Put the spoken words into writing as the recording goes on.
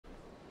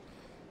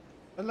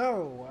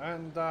Hello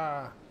and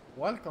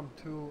welcome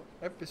to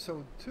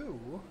episode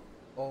 2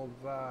 of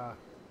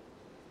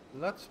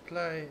Let's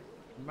Play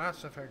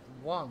Mass Effect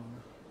 1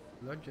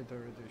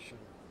 Legendary Edition.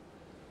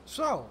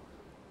 So,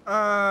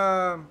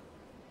 I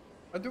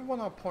do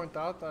want to point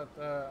out that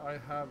I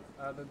have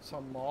added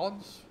some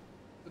mods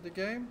to the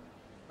game,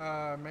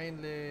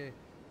 mainly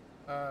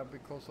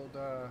because of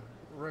the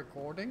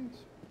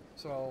recordings.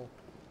 So,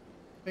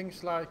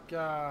 things like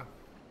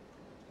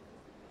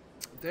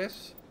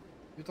this.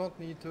 You don't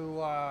need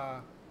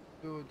to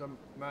do the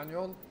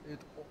manual. It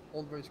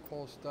always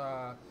costs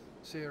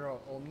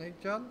 0 Omni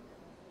Gel.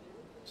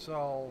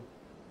 So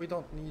we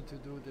don't need to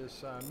do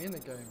this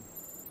minigame.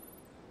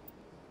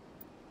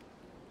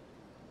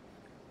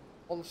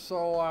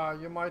 Also,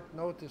 you might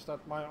notice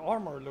that my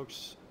armor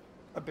looks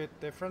a bit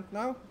different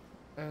now.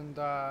 And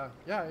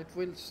yeah, it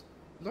will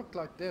look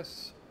like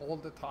this all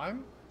the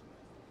time.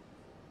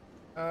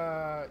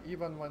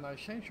 Even when I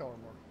change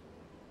armor.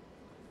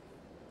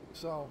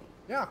 So,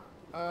 yeah.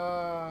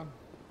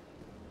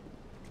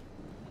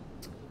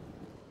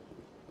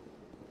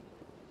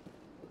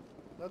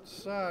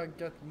 Let's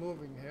get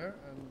moving here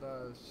and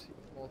see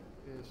what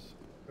is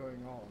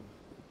going on.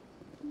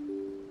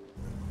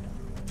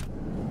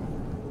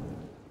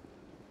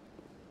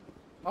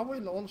 I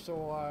will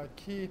also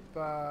keep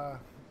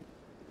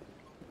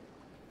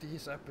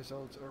these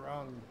episodes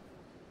around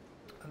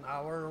an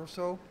hour or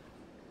so.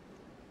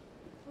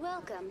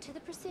 Welcome to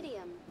the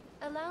Presidium.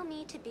 Allow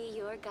me to be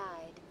your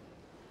guide.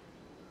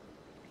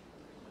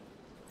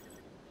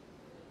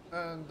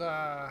 And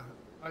I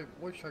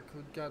wish I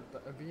could get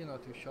Avina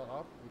to shut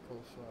up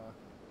because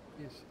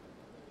he's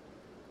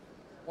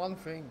one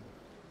thing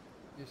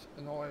is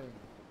annoying.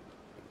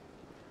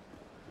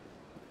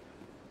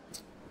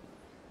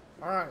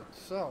 Alright,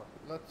 so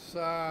let's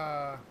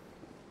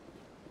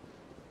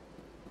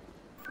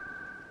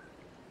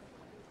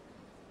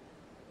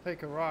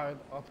take a ride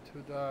up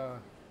to the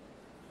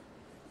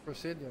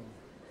Presidium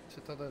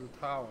Citadel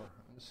Tower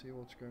and see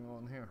what's going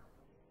on here.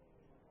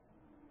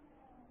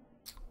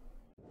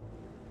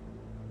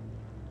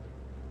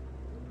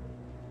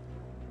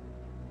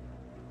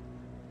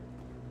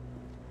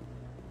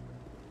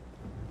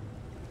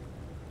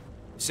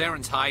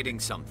 Saren's hiding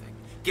something.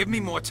 Give me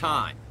more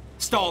time.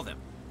 Stall them.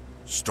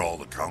 Stall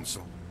the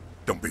Council?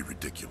 Don't be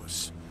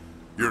ridiculous.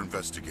 Your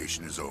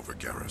investigation is over,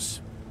 Garrus.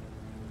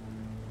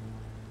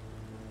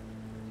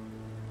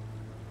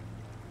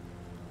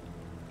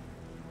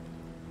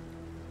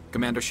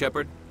 Commander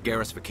Shepard,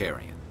 Garrus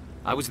Vakarian.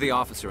 I was the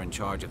officer in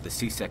charge of the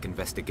C-Sec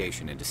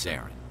investigation into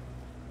Saren.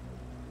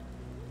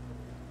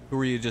 Who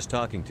were you just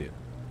talking to?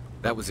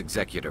 That was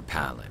Executor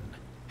Palin,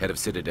 head of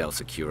Citadel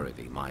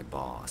Security, my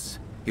boss.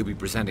 He'll be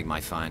presenting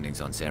my findings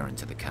on Saren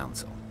to the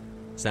Council.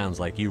 Sounds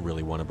like you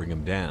really want to bring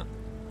him down.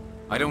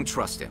 I don't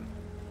trust him.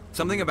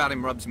 Something about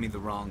him rubs me the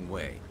wrong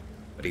way.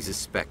 But he's a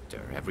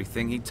Spectre.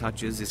 Everything he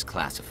touches is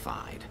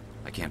classified.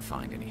 I can't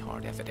find any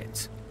hard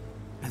evidence.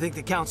 I think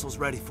the Council's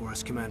ready for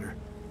us, Commander.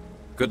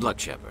 Good luck,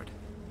 Shepard.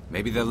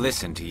 Maybe they'll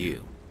listen to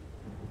you.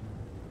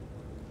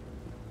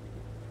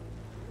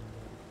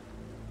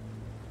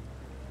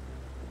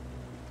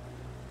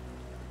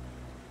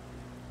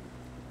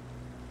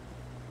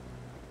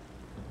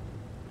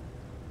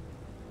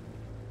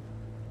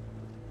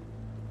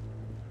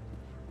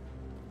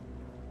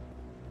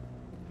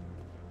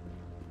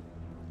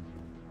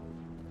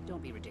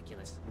 Don't be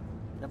ridiculous.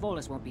 The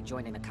Volus won't be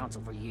joining the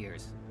Council for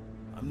years.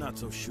 I'm not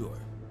so sure.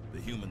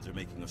 The humans are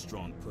making a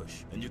strong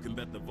push, and you can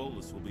bet the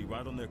Volus will be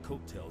right on their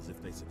coattails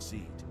if they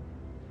succeed.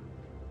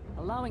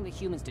 Allowing the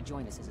humans to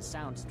join us is a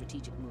sound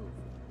strategic move.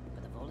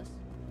 But the Volus?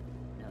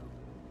 No.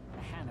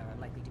 The Hanna are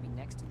likely to be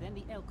next, then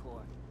the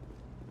Elcor.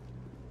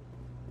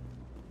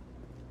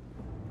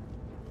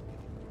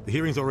 The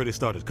hearing's already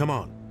started. Come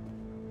on.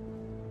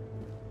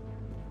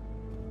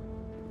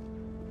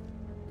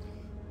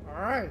 All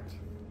right.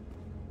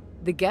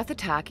 The Geth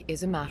attack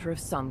is a matter of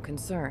some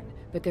concern,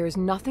 but there is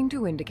nothing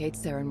to indicate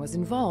Saren was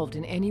involved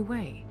in any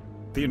way.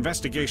 The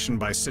investigation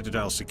by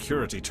Citadel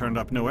Security turned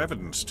up no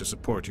evidence to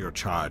support your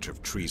charge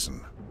of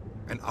treason.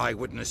 An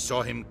eyewitness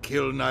saw him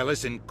kill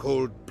Nihilus in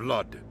cold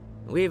blood.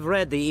 We've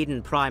read the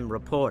Eden Prime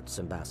reports,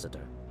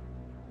 Ambassador.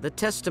 The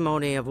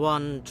testimony of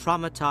one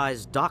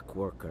traumatized dock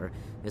worker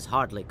is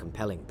hardly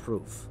compelling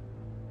proof.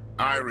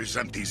 I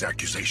resent these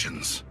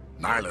accusations.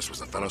 Nihilus was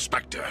a fellow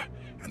Spectre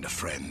and a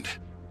friend.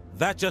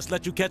 That just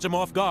let you catch him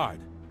off guard.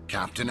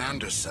 Captain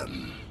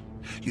Anderson,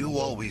 you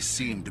always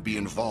seem to be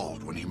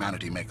involved when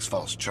humanity makes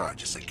false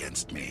charges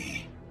against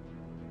me.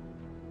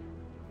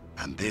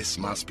 And this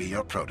must be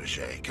your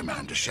protege,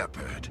 Commander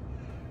Shepard,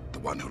 the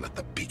one who let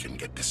the beacon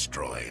get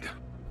destroyed.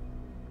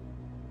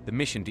 The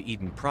mission to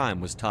Eden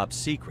Prime was top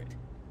secret.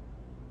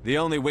 The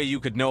only way you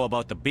could know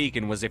about the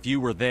beacon was if you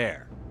were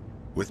there.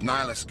 With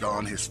Nihilus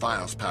gone, his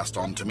files passed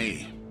on to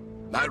me.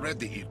 I read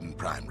the Eden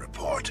Prime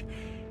report.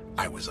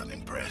 I was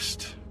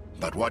unimpressed.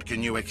 But what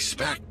can you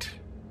expect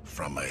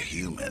from a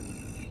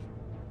human?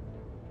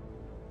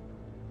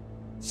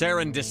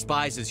 Saren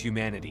despises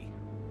humanity.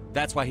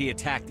 That's why he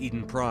attacked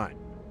Eden Prime.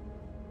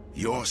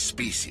 Your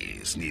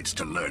species needs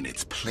to learn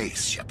its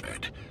place,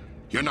 Shepard.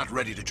 You're not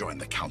ready to join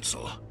the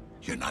Council.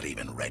 You're not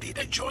even ready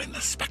to join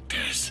the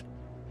Spectres.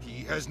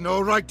 He has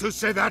no right to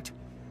say that.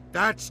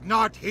 That's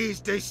not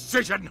his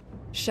decision.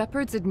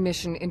 Shepard's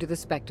admission into the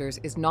Spectres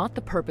is not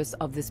the purpose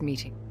of this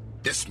meeting.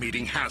 This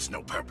meeting has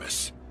no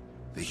purpose.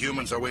 The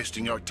humans are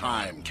wasting your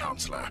time,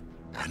 Counselor,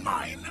 and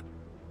mine.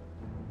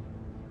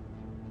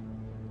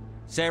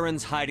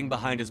 Saren's hiding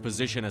behind his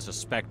position as a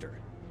Spectre.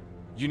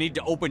 You need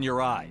to open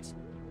your eyes.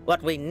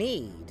 What we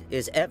need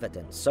is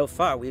evidence. So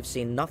far, we've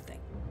seen nothing.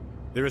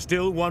 There is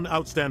still one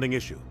outstanding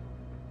issue.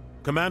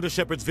 Commander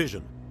Shepard's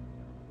vision.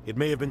 It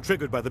may have been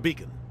triggered by the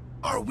beacon.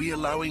 Are we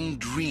allowing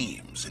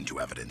dreams into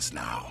evidence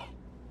now?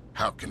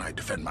 How can I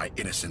defend my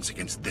innocence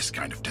against this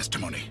kind of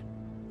testimony?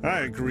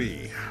 I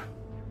agree.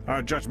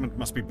 Our judgment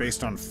must be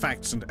based on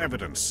facts and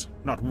evidence,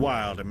 not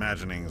wild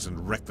imaginings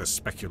and reckless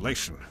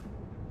speculation.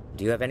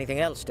 Do you have anything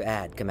else to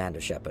add,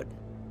 Commander Shepard?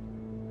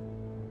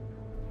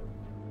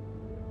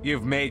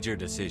 You've made your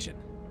decision.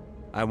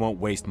 I won't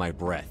waste my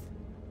breath.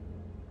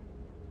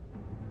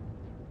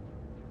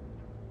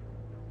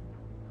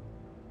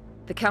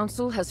 The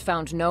Council has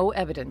found no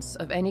evidence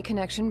of any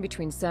connection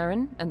between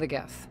Saren and the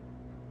Geth.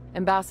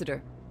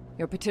 Ambassador,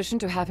 your petition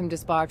to have him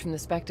disbarred from the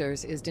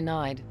Spectres is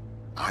denied.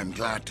 I'm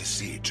glad to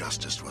see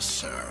justice was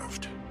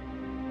served.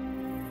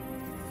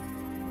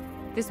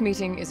 This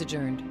meeting is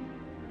adjourned.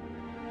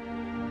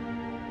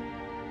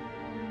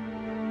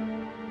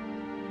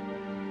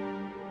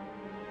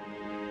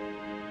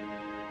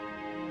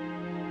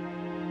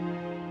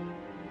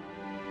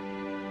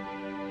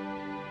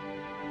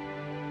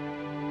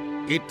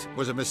 It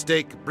was a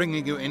mistake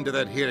bringing you into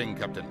that hearing,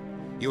 Captain.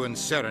 You and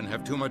Saren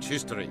have too much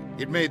history.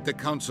 It made the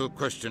Council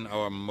question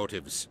our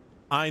motives.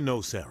 I know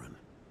Saren.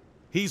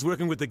 He's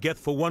working with the Geth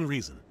for one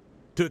reason.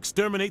 To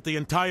exterminate the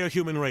entire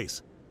human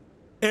race.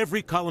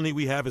 Every colony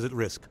we have is at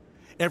risk.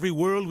 Every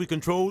world we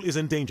control is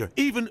in danger.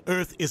 Even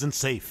Earth isn't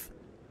safe.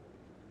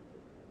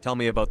 Tell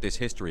me about this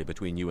history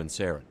between you and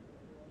Saren.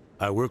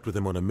 I worked with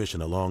him on a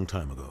mission a long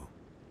time ago.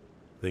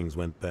 Things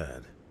went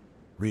bad.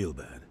 Real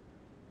bad.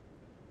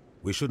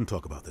 We shouldn't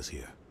talk about this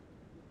here.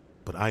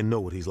 But I know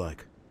what he's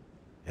like.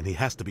 And he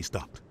has to be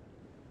stopped.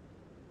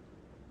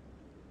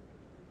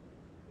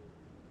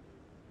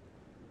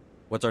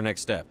 What's our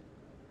next step?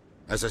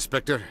 As a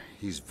Spectre,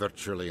 he's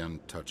virtually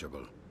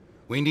untouchable.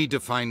 We need to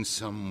find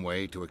some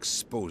way to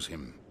expose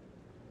him.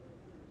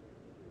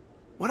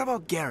 What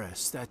about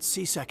Garrus, that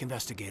C-Sec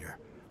investigator?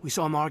 We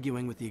saw him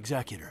arguing with the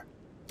Executor.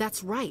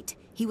 That's right.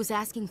 He was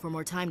asking for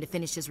more time to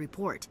finish his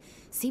report.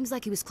 Seems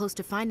like he was close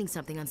to finding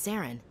something on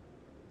Saren.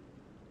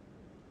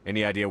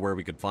 Any idea where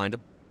we could find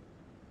him?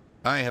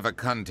 I have a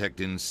contact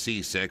in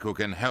C-Sec who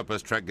can help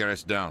us track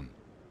Garrus down.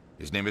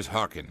 His name is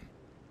Harkin.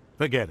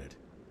 Forget it.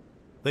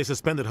 They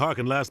suspended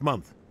Harkin last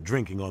month,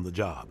 drinking on the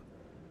job.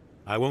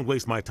 I won't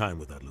waste my time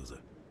with that loser.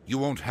 You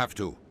won't have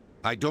to.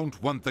 I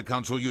don't want the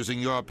Council using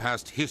your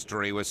past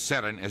history with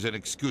Saren as an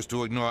excuse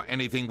to ignore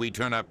anything we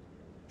turn up.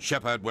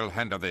 Shepard will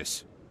handle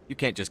this. You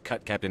can't just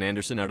cut Captain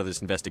Anderson out of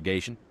this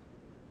investigation.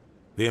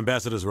 The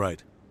Ambassador's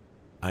right.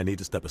 I need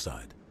to step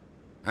aside.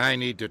 I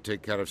need to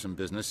take care of some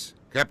business.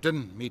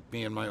 Captain, meet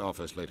me in my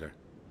office later.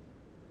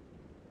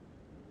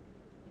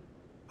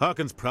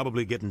 Harkin's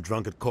probably getting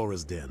drunk at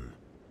Cora's Den.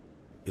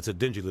 It's a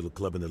dingy little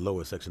club in the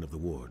lower section of the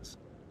wards.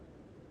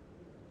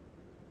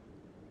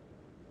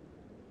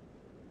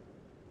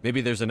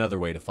 Maybe there's another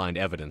way to find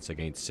evidence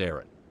against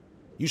Saren.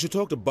 You should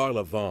talk to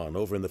Barla Vaughn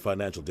over in the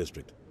financial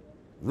district.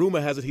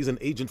 Rumor has it he's an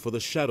agent for the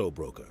Shadow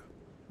Broker.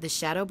 The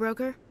Shadow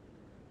Broker?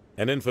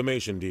 An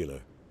information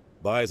dealer.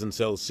 Buys and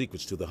sells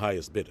secrets to the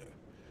highest bidder.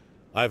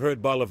 I've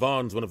heard Barla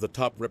Vaughn's one of the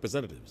top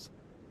representatives.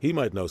 He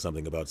might know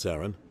something about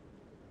Saren,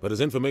 but his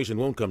information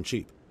won't come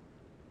cheap.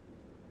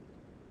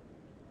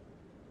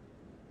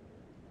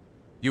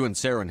 You and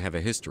Saren have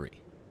a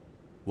history.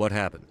 What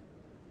happened?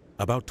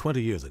 About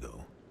 20 years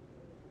ago,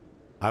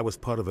 I was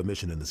part of a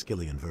mission in the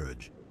Skyllian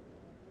Verge.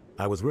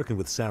 I was working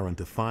with Saren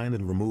to find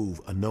and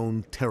remove a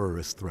known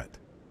terrorist threat.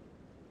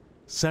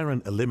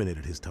 Saren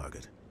eliminated his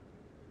target,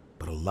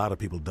 but a lot of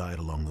people died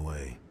along the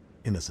way,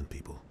 innocent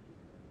people.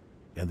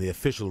 And the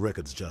official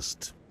records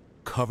just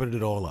covered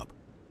it all up.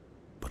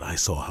 But I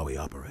saw how he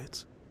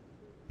operates.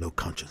 No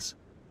conscience.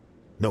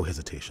 No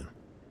hesitation.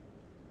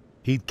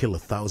 He'd kill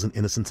 1,000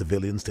 innocent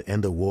civilians to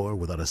end a war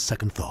without a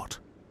second thought.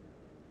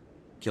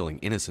 Killing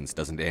innocents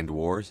doesn't end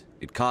wars,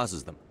 it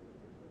causes them.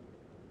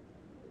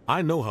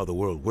 I know how the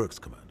world works,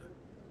 Commander.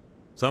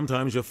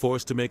 Sometimes you're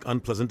forced to make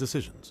unpleasant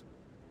decisions.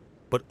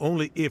 But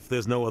only if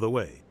there's no other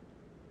way.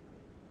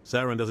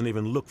 Saren doesn't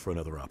even look for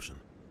another option.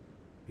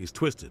 He's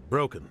twisted,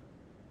 broken.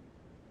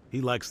 He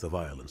likes the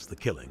violence, the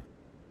killing.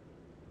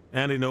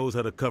 And he knows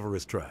how to cover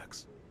his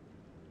tracks.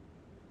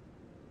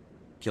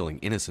 Killing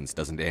innocents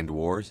doesn't end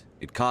wars,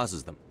 it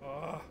causes them.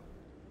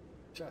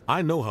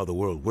 I know how the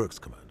world works,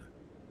 Commander.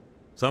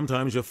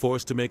 Sometimes you're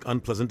forced to make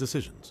unpleasant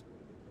decisions.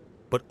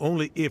 But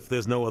only if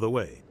there's no other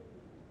way.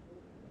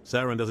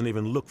 Saren doesn't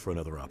even look for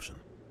another option.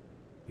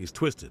 He's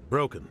twisted,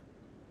 broken.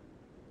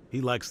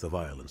 He likes the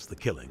violence, the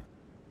killing.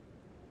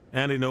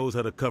 And he knows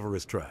how to cover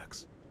his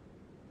tracks.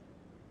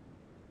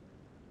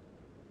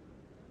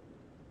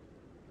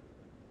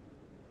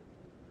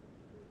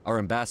 Our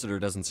ambassador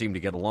doesn't seem to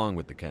get along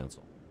with the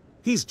Council.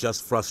 He's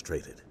just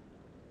frustrated.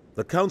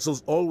 The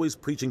Council's always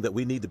preaching that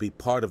we need to be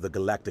part of the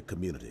galactic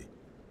community.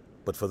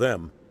 But for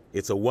them,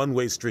 it's a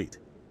one-way street.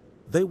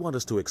 They want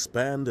us to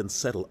expand and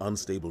settle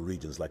unstable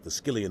regions like the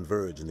Skillian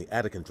Verge and the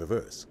Attican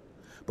Traverse.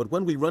 But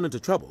when we run into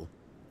trouble,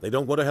 they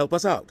don't want to help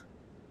us out.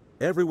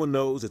 Everyone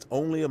knows it's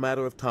only a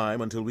matter of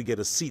time until we get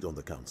a seat on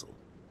the Council.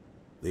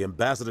 The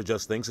ambassador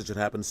just thinks it should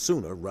happen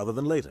sooner rather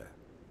than later.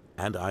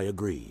 And I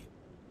agree.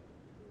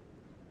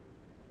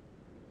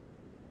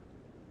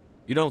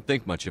 You don't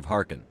think much of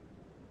Harkin.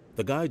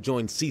 The guy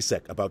joined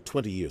C-Sec about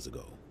 20 years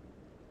ago.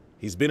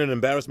 He's been an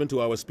embarrassment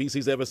to our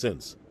species ever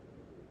since.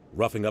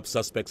 Roughing up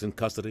suspects in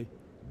custody,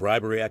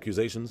 bribery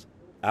accusations,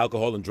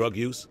 alcohol and drug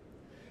use.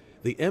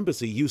 The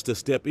embassy used to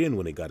step in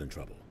when he got in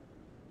trouble.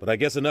 But I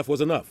guess enough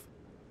was enough.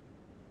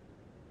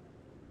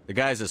 The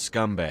guy's a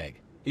scumbag.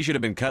 He should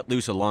have been cut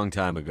loose a long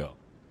time ago.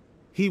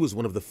 He was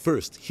one of the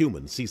first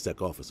human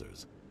C-Sec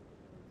officers.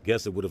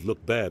 Guess it would have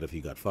looked bad if he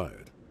got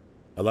fired.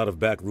 A lot of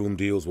backroom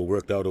deals were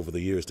worked out over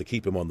the years to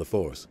keep him on the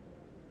force.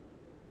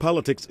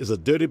 Politics is a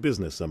dirty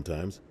business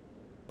sometimes,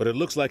 but it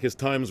looks like his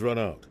time's run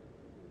out.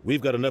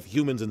 We've got enough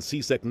humans in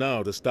C-Sec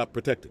now to stop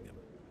protecting him.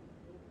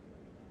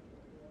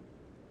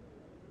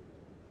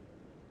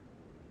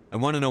 I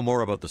want to know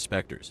more about the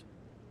Spectres.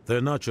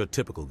 They're not your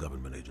typical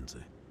government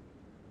agency.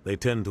 They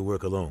tend to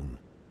work alone,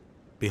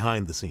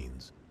 behind the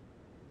scenes.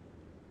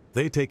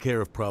 They take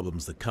care of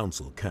problems the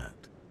Council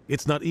can't.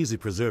 It's not easy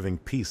preserving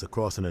peace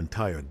across an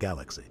entire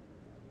galaxy.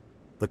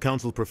 The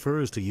Council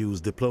prefers to use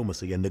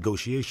diplomacy and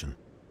negotiation.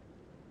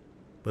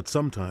 But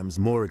sometimes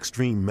more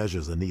extreme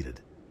measures are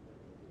needed.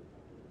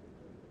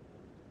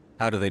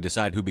 How do they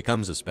decide who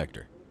becomes a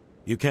Spectre?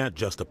 You can't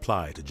just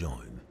apply to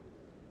join.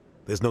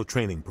 There's no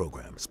training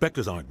program.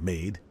 Spectres aren't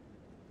made.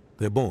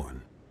 They're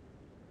born.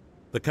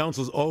 The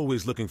Council's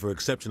always looking for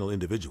exceptional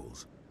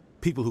individuals.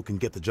 People who can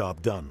get the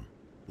job done,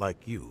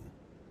 like you.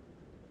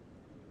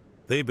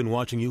 They've been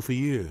watching you for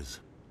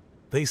years.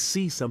 They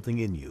see something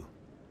in you.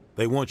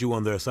 They want you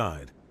on their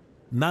side.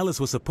 Nihilus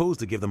was supposed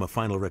to give them a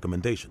final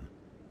recommendation,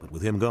 but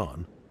with him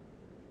gone,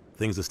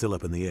 things are still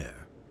up in the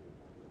air.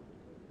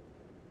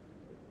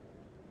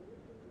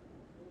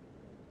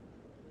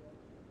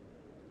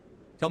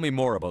 Tell me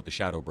more about the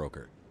Shadow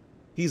Broker.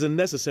 He's a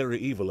necessary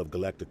evil of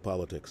galactic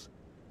politics.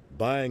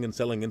 Buying and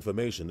selling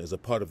information is a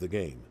part of the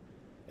game,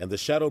 and the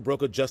Shadow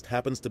Broker just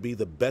happens to be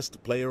the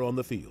best player on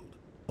the field.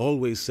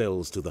 Always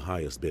sells to the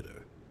highest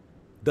bidder.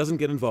 Doesn't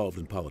get involved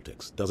in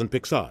politics, doesn't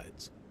pick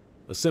sides.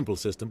 A simple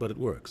system, but it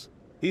works.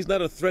 He's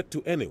not a threat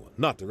to anyone,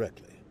 not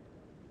directly.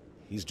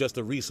 He's just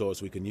a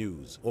resource we can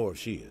use, or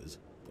she is.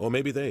 Or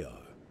maybe they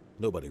are.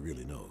 Nobody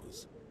really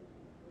knows.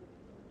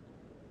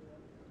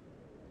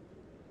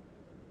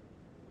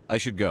 I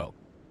should go.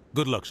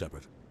 Good luck,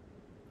 Shepard.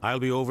 I'll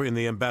be over in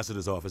the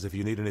ambassador's office if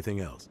you need anything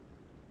else.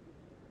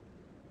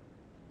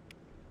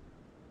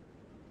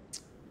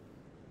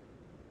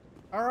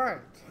 Alright.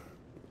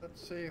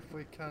 Let's see if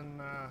we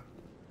can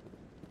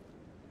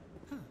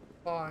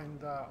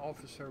find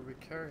Officer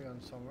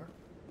Vicarion somewhere.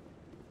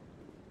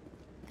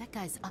 That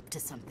guy's up to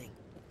something.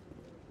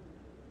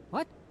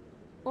 What?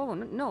 Oh,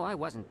 no, I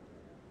wasn't.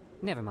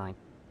 Never mind.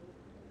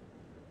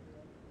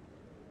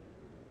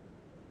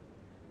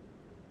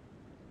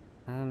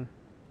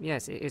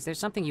 Yes, is there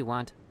something you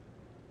want?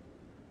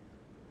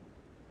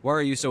 Why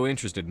are you so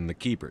interested in the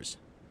Keepers?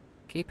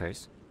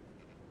 Keepers?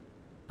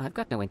 I've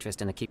got no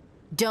interest in the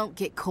Don't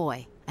get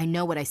coy. I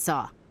know what I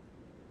saw.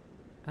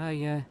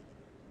 I'm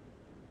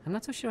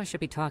not so sure I should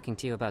be talking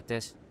to you about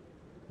this.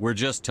 We're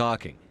just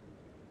talking.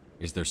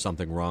 Is there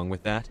something wrong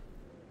with that?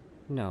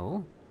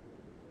 No.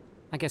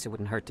 I guess it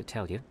wouldn't hurt to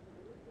tell you.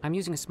 I'm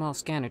using a small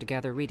scanner to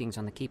gather readings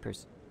on the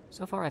Keepers.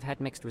 So far I've had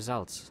mixed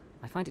results.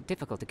 I find it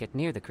difficult to get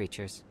near the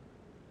creatures.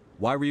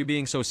 Why were you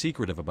being so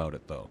secretive about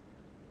it, though?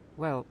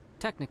 Well,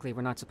 technically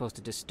we're not supposed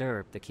to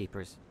disturb the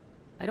Keepers.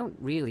 I don't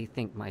really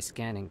think my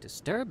scanning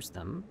disturbs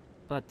them,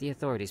 but the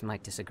authorities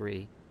might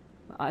disagree.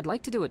 I'd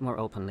like to do it more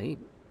openly,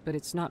 but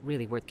it's not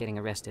really worth getting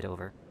arrested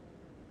over.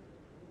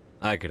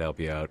 I could help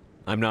you out.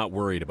 I'm not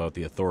worried about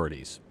the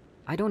authorities.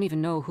 I don't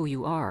even know who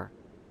you are.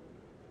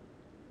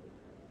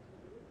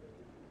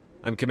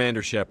 I'm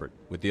Commander Shepard,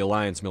 with the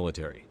Alliance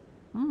military.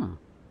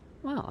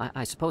 Well,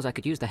 I suppose I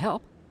could use the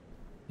help.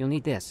 You'll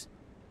need this.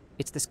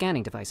 It's the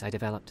scanning device I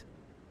developed.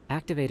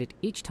 Activate it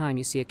each time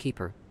you see a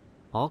Keeper.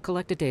 All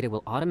collected data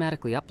will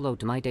automatically upload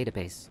to my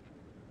database.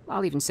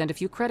 I'll even send a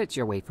few credits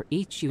your way for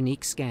each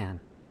unique scan.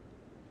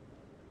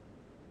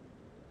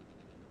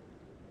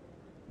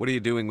 What are you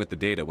doing with the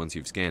data once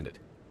you've scanned it?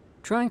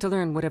 Trying to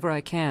learn whatever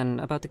I can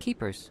about the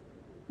Keepers.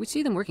 We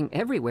see them working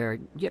everywhere,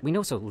 yet we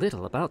know so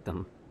little about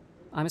them.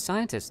 I'm a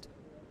scientist.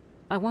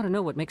 I want to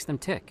know what makes them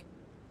tick.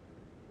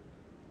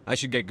 I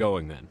should get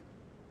going then.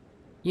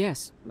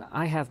 Yes,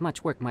 I have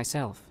much work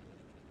myself.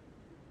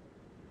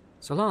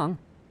 So long,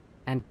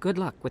 and good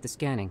luck with the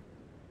scanning.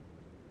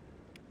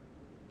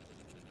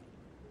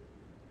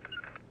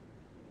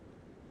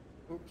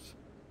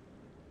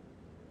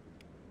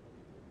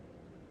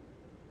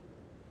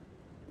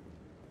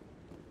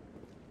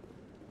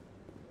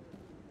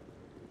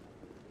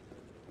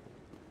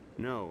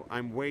 No,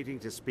 I'm waiting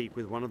to speak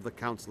with one of the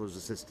Councilor's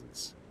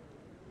assistants.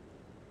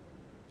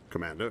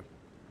 Commander?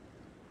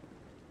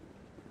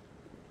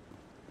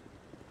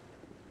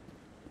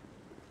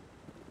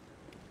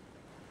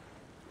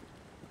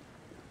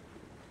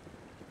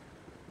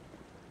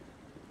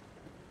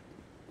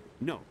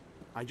 No,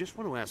 I just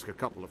want to ask a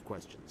couple of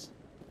questions.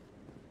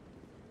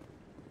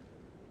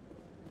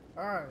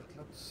 Alright,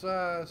 let's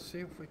see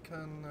if we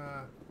can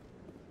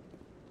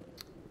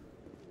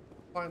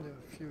find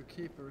a few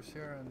keepers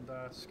here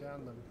and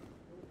scan them.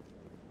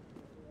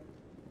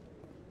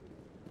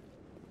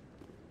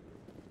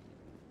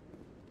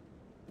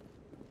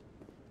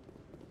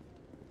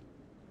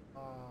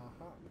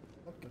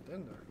 Don't get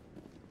in there.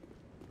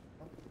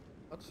 Oh,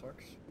 that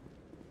sucks.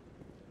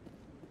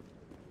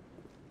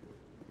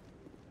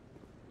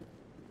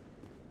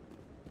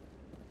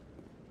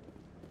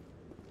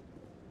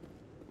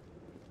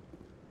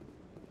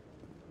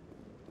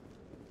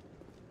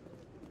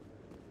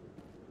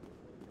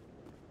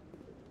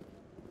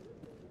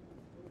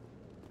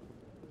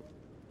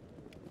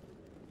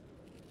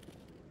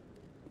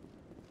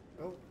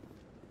 Oh.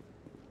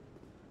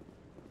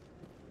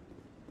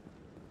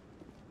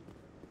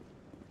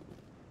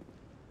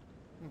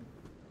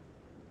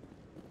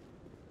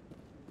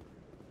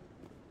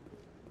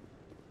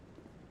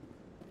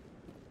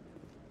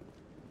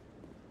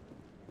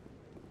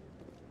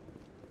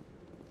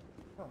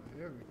 Oh,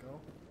 here we go.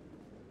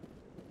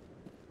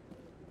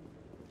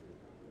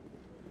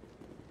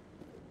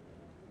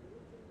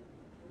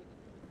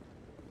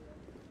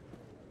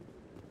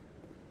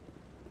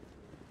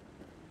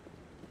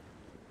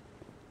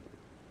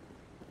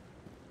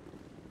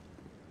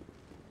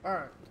 All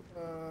right.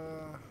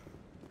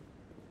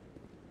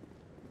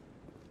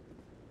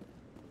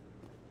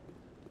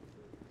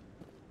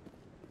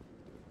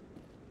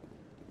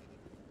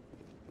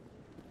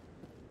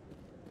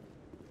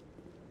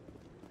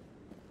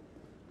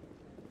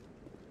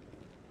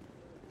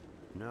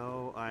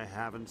 No, I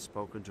haven't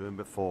spoken to him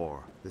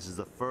before. This is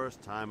the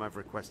first time I've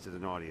requested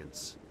an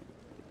audience.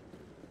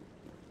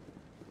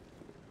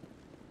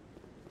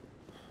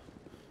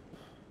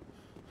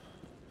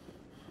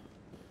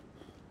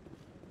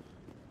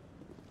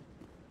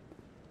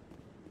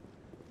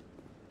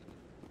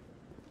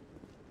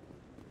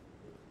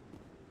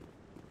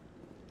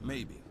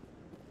 Maybe.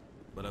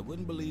 But I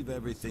wouldn't believe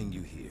everything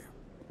you hear.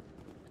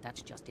 But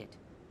that's just it.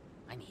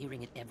 I'm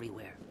hearing it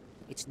everywhere.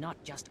 It's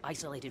not just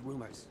isolated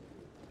rumors.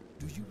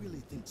 Do you really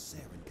think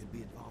Saren could be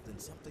involved in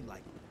something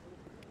like...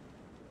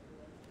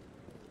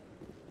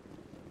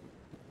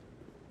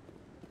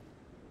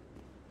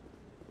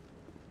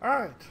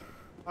 Alright,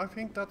 I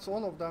think that's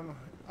all of them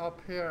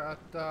up here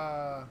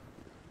at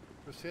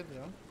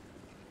Presidium.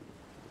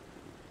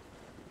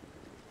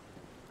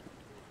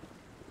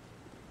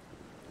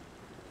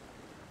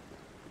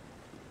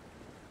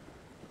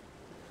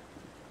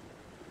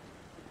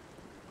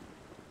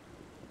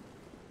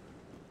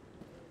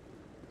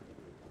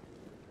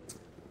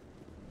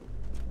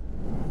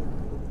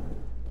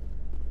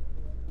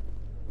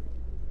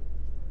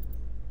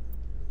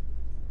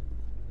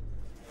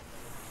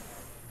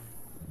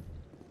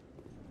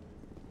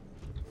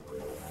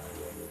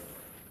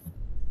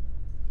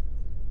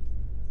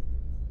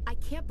 I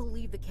can't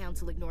believe the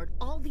Council ignored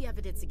all the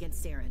evidence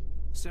against Saren.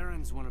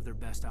 Saren's one of their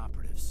best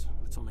operatives.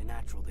 It's only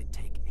natural they'd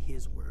take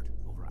his word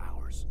over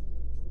ours.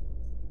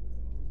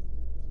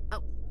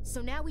 Oh,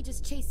 so now we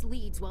just chase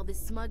leads while this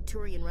smug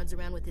Turian runs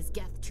around with his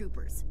Geth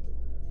troopers.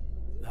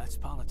 That's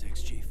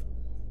politics, Chief.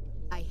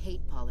 I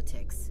hate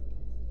politics.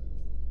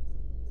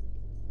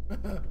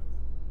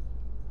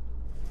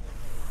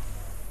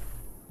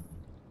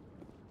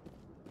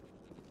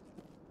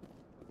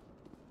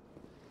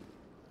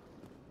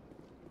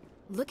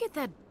 Look at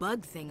that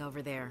bug thing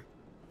over there.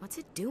 What's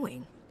it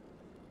doing?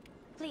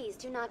 Please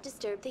do not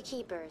disturb the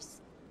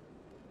keepers.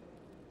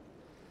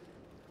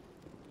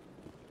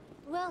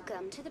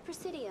 Welcome to the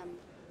Presidium.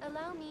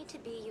 Allow me to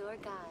be your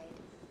guide.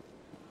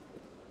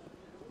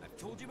 I've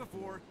told you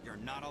before, you're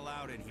not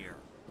allowed in here.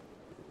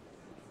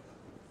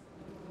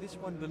 This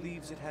one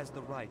believes it has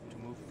the right to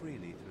move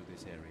freely through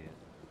this area.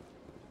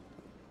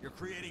 You're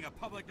creating a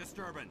public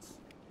disturbance.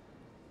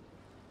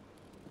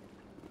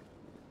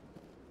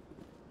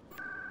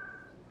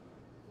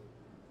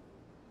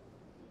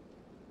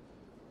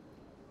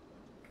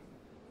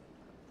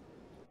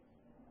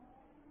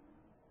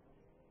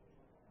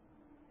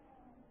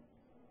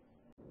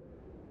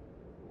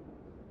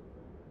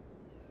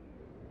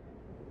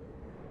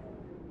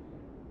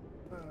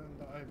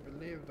 And I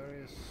believe there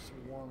is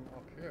one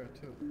up here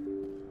too.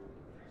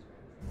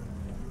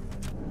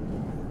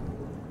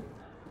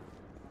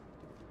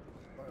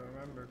 If I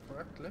remember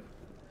correctly.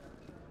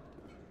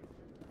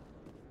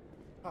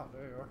 Ah,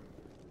 there you are.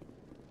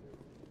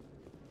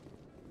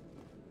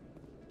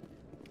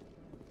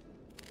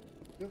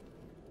 Yep.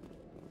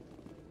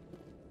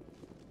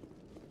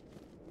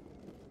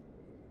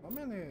 How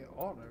many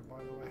are there,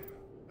 by the way?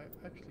 I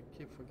actually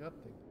keep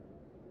forgetting.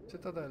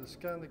 Citadel,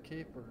 scan the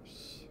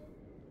keepers.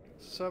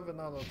 7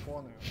 out of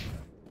 20.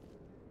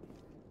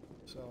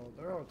 So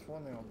there are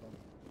 20 of them.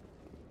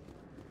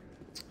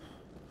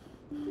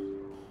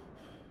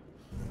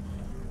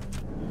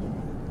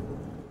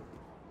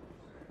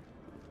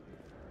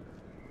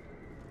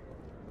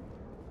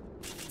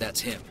 That's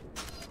him.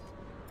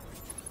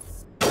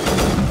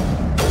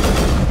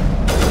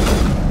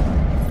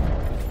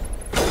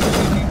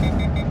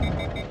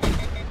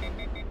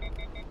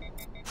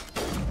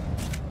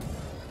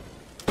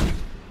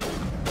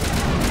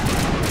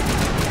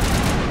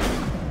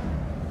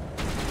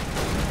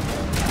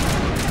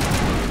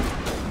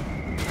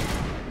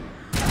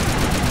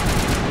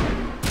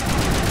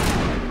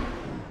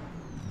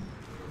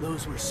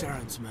 Those were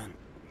Saren's men.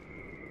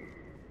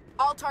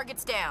 All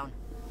targets down.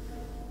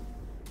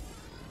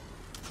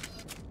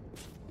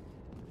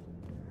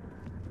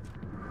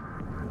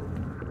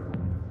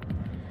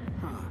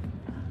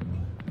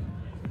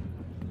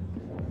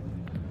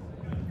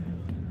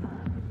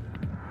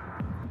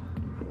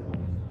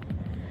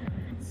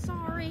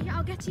 Sorry,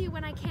 I'll get to you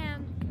when I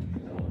can.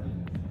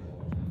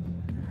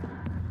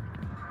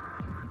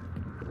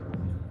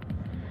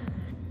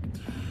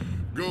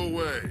 Go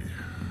away.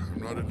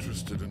 I'm not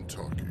interested in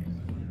talking.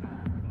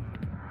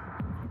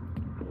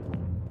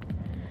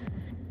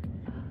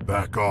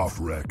 Back off,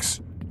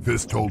 Rex.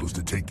 Fisk told us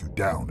to take you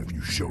down if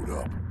you showed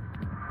up.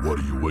 What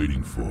are you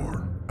waiting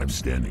for? I'm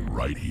standing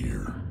right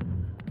here.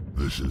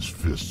 This is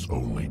Fisk's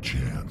only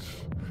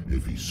chance.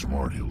 If he's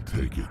smart, he'll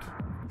take it.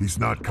 He's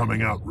not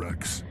coming out,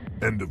 Rex.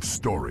 End of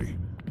story.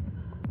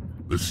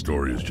 This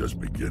story is just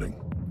beginning.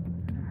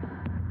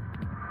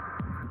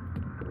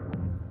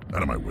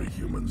 Out of my way,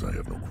 humans. I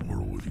have no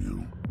quarrel with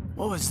you.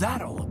 What was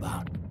that all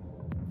about?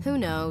 Who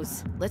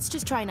knows? Let's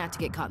just try not to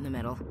get caught in the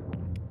middle.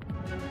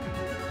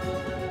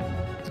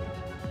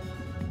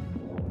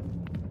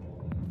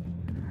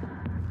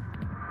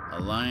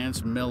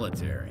 Alliance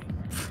military.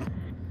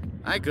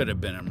 I could have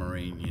been a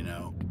Marine, you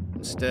know.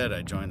 Instead,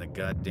 I joined the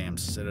goddamn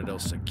Citadel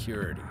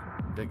Security.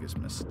 Biggest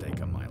mistake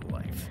of my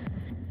life.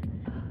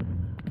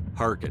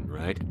 Harkin,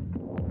 right?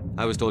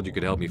 I was told you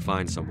could help me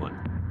find someone.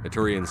 A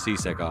Turian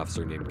C-Sec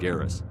officer named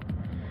Garrus.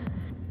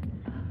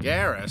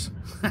 Garrus?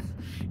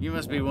 You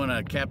must be one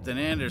of Captain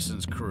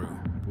Anderson's crew.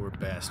 Poor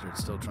bastard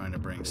still trying to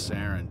bring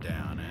Saren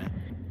down, eh?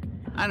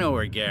 I know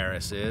where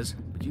Garrus is,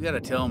 but you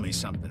gotta tell me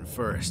something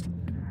first.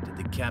 Did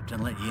the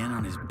captain let you in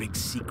on his big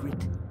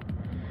secret?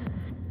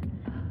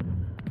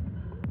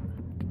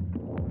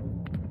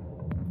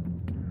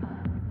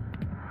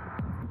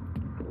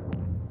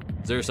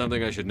 Is there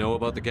something I should know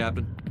about the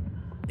captain?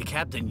 The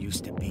captain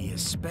used to be a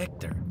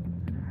Spectre.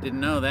 Didn't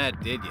know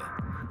that, did you?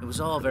 It was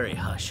all very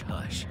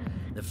hush-hush.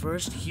 The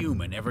first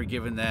human ever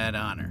given that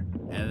honor,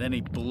 and then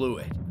he blew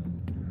it.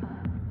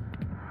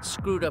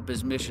 Screwed up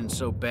his mission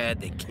so bad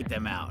they kicked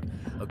him out.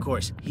 Of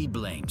course, he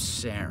blames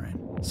Saren.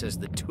 Says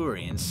the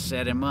Turians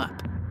set him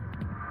up.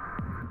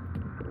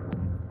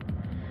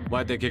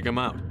 Why'd they kick him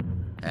out?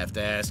 Have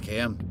to ask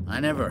him. I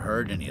never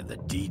heard any of the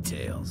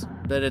details.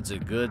 Bet it's a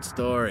good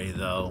story,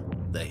 though.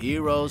 The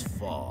hero's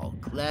fall.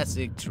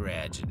 Classic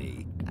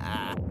tragedy.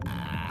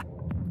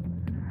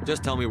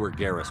 Just tell me where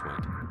Garrus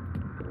went.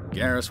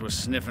 Garrus was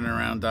sniffing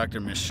around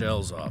Dr.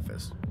 Michelle's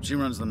office. She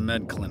runs the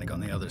med clinic on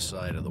the other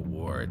side of the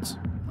wards.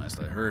 Last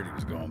I heard, he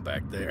was going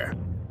back there.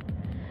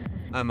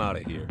 I'm out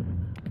of here.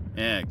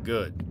 Yeah,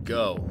 good.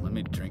 Go. Let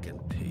me drink in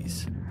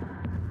peace.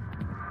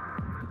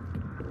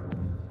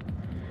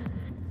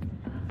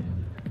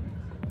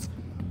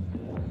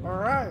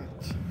 Alright.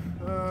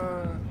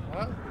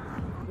 What?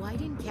 Why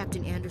didn't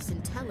Captain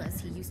Anderson tell us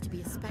he used to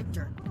be a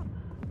Spectre?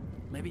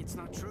 Maybe it's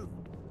not true.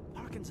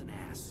 Harkin's an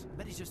ass.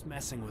 Bet he's just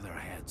messing with our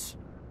heads.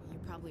 You're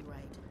probably right.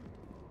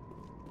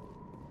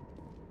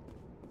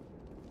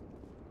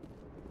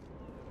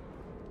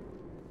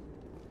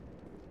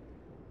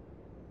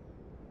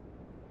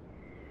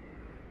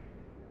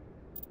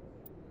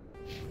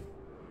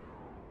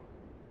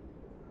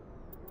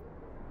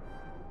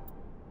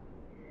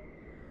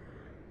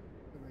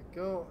 There we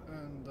go,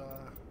 and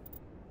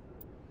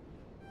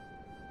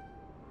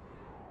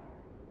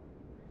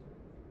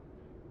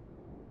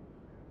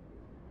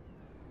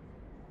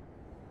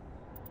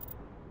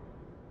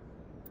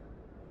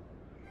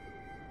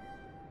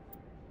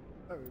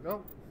there we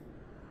go.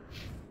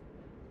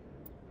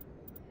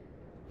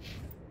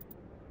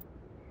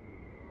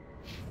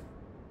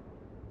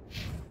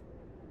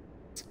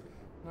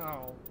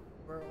 Now,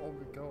 where are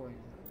we going?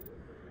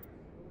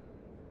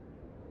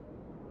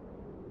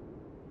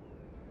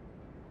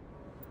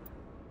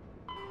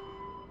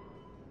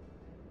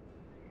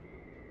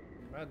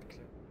 Med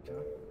clinic, yeah.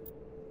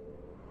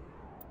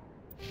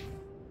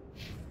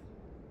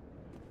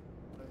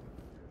 I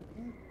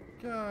think,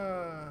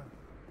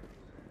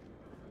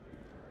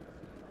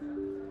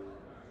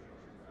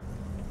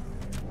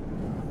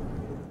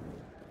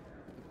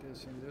 it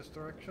is in this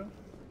direction.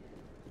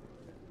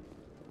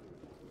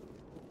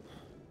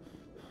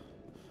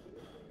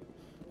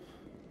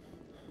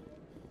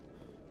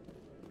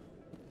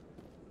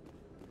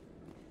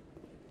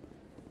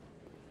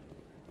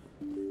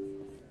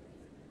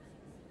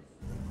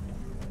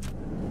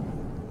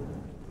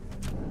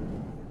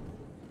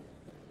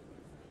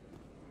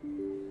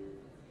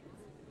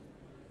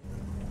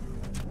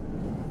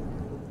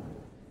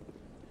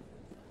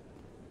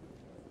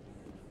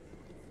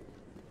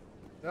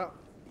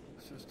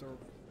 It's just the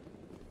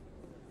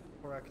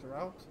correct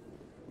route.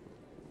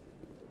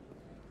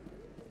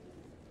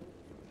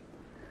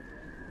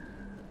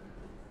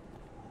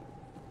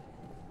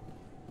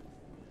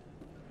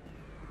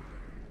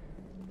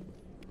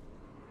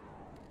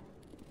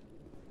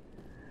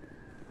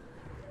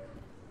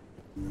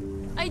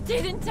 I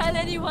didn't tell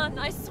anyone,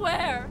 I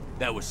swear!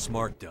 That was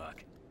smart,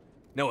 Doc.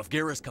 Now if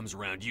Garrus comes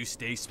around, you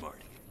stay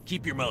smart.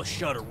 Keep your mouth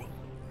shut or we'll...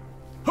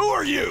 Who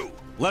are you?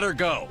 Let her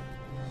go!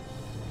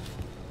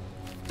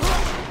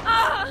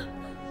 Ah!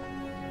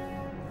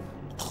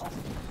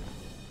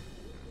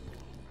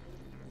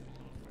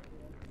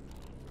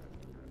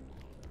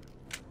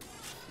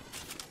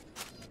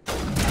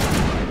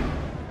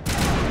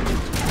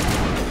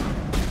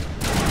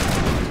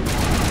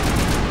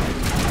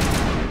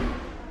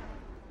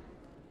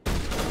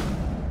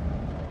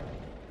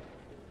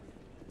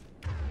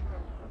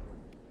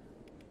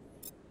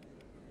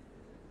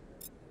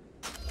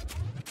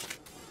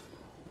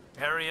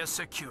 Area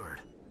secured.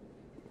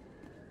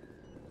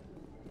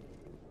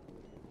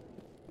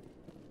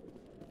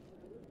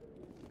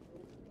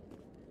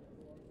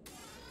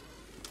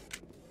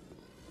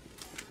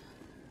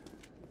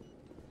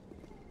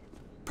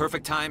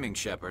 Perfect timing,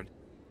 Shepard.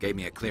 Gave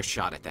me a clear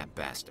shot at that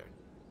bastard.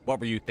 What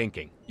were you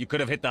thinking? You could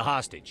have hit the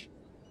hostage.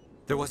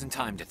 There wasn't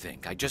time to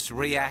think. I just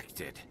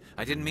reacted.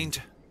 I didn't mean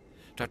to...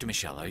 Dr.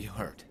 Michelle, are you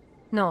hurt?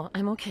 No,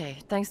 I'm okay.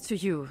 Thanks to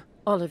you.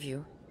 All of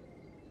you.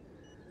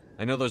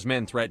 I know those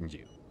men threatened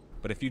you,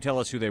 but if you tell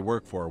us who they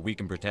work for, we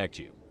can protect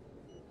you.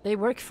 They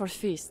work for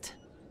Feast.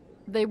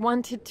 They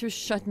wanted to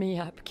shut me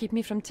up, keep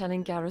me from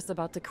telling Garrus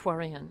about the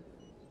Quarian.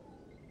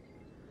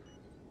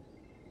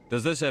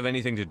 Does this have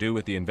anything to do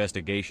with the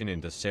investigation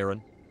into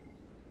Saren?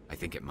 I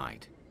think it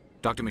might.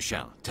 Dr.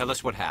 Michelle, tell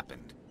us what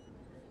happened.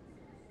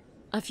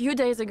 A few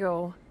days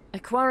ago, a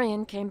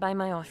Quarian came by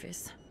my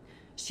office.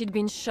 She'd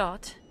been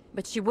shot,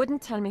 but she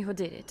wouldn't tell me who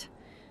did it.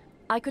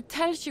 I could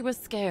tell she was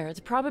scared,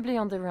 probably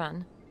on the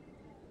run.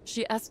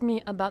 She asked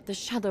me about the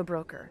Shadow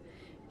Broker.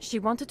 She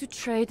wanted to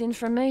trade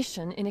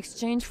information in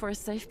exchange for a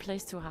safe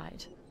place to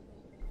hide.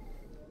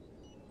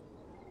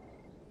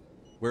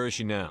 Where is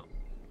she now?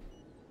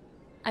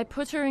 I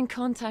put her in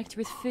contact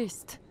with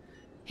Fist.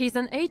 He's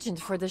an agent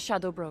for the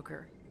Shadow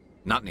Broker.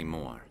 Not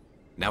anymore.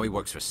 Now he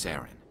works for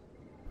Saren.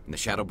 And the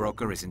Shadow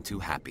Broker isn't too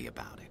happy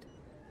about it.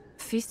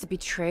 Fist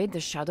betrayed the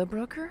Shadow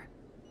Broker?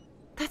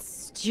 That's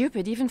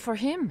stupid even for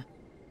him.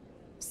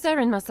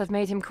 Saren must have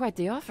made him quite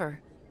the offer.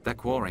 That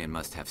Quarian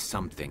must have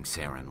something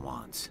Saren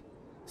wants.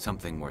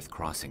 Something worth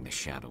crossing the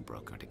Shadow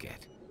Broker to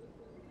get.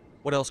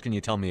 What else can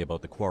you tell me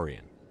about the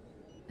Quarian?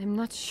 I'm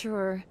not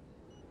sure.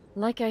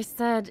 Like I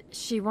said,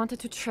 she wanted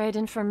to trade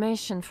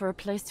information for a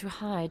place to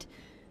hide.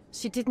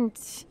 She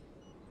didn't...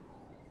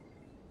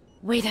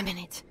 Wait a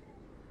minute.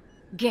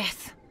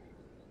 Geth.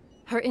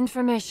 Her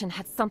information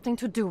had something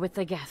to do with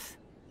the Geth.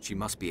 She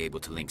must be able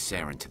to link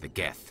Saren to the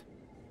Geth.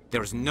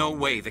 There is no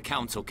way the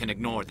Council can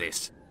ignore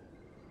this.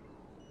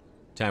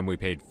 Time we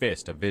paid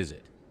Fist a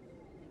visit.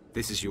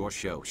 This is your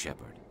show,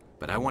 Shepard.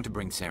 But I want to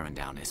bring Saren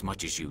down as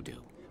much as you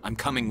do. I'm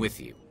coming with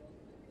you.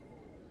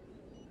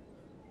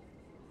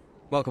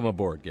 Welcome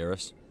aboard,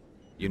 Garrus.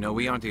 You know,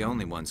 we aren't the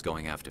only ones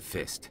going after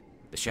Fist.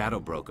 The Shadow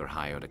Broker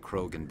hired a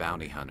Krogan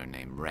bounty hunter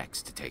named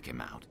Rex to take him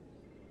out.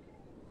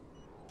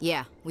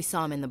 Yeah, we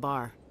saw him in the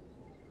bar.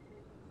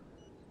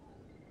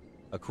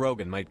 A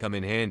Krogan might come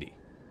in handy.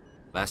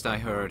 Last I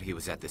heard, he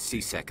was at the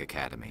C-Sec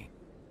Academy.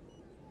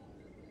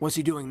 What's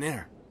he doing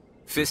there?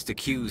 Fist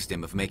accused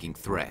him of making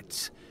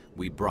threats.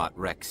 We brought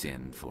Rex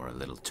in for a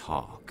little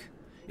talk.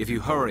 If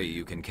you hurry,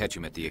 you can catch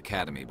him at the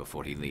Academy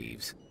before he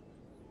leaves.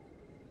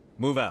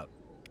 Move out.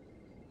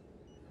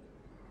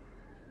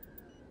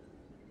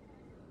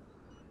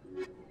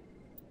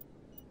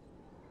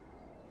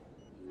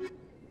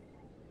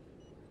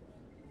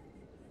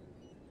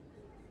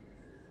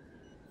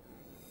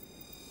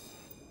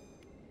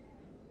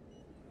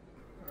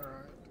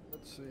 Alright,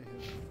 let's see here.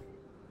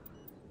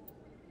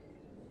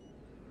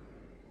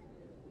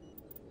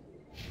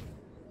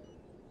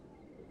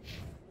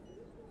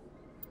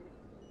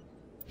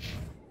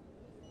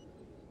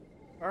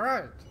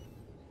 Alright.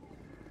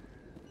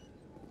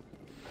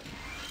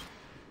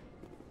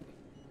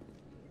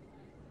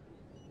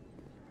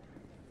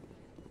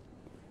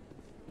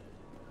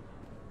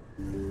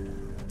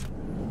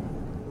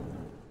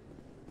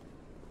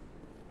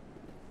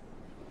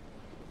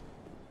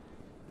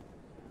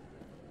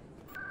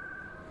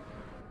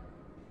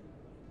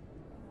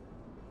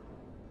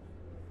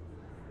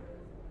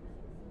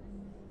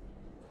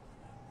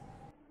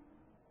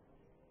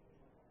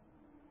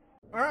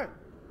 Alright,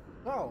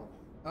 so,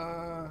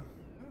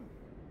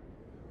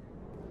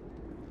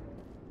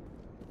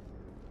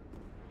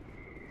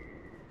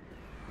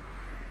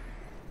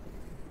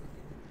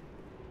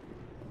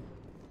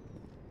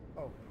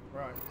 oh,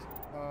 right,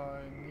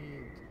 I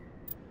need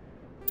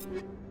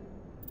to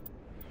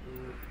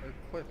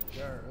equip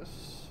Garrus.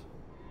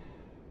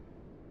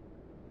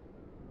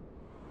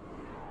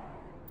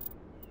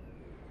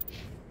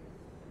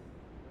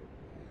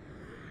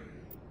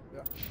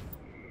 Yeah.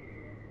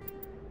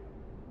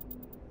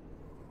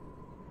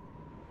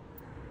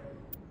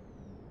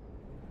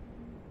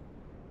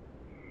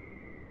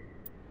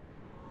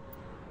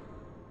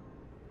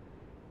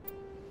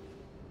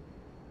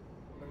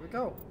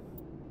 go.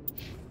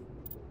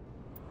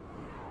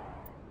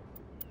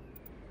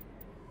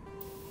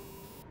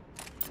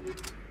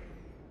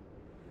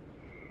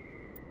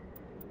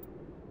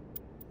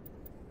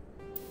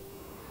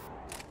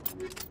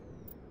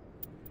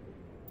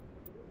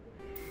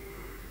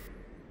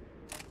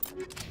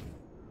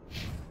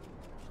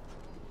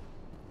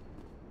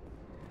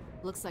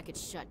 Looks like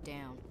it's shut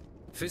down.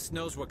 Fist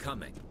knows we're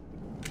coming.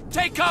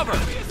 Take cover!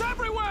 Enemy is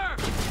everywhere!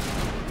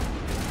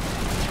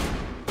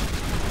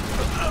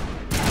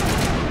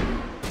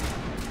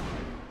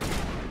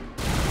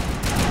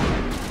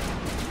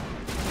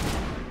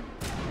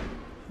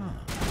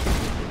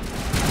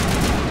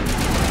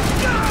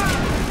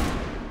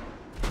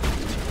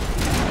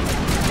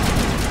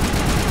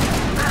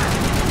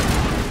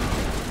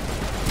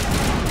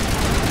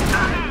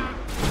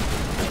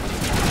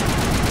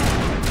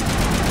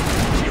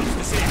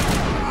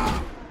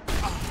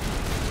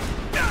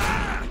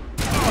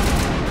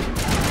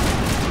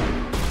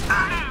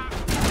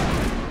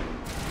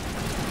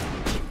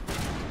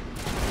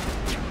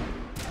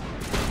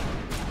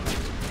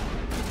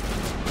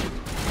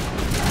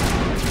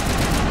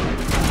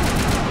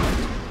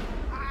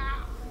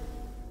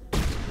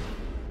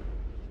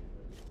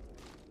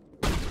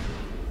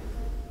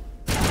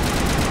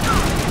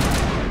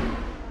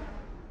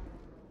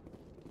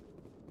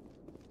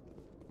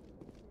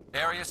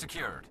 Area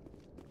secured.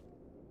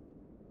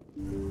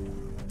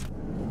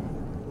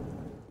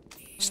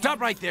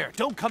 Stop right there.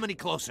 Don't come any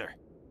closer.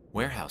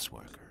 Warehouse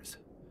workers.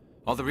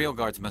 All the real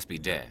guards must be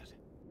dead.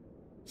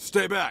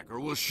 Stay back or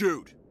we'll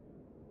shoot.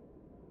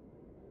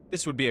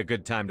 This would be a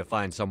good time to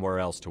find somewhere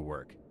else to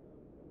work.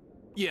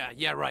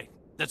 Yeah, right.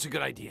 That's a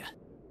good idea.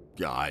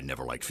 Yeah, I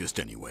never liked Fist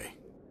anyway.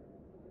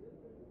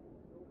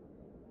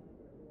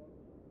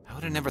 I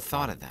would have never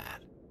thought of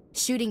that.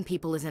 Shooting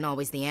people isn't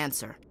always the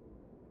answer.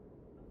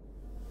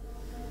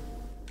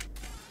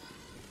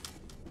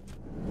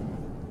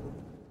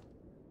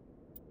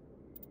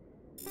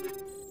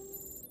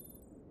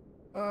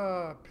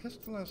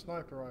 Pistol and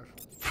sniper rifle.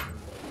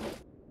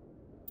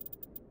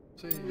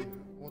 See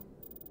what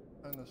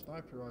kind of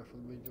sniper rifle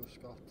we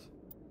just got.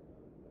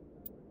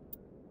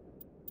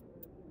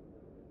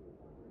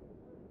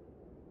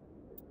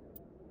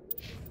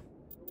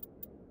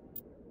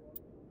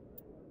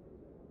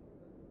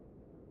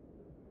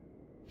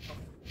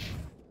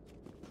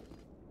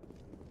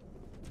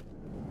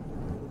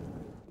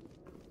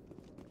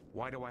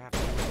 Why do I have to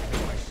do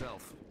everything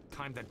myself?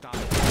 Time to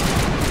die.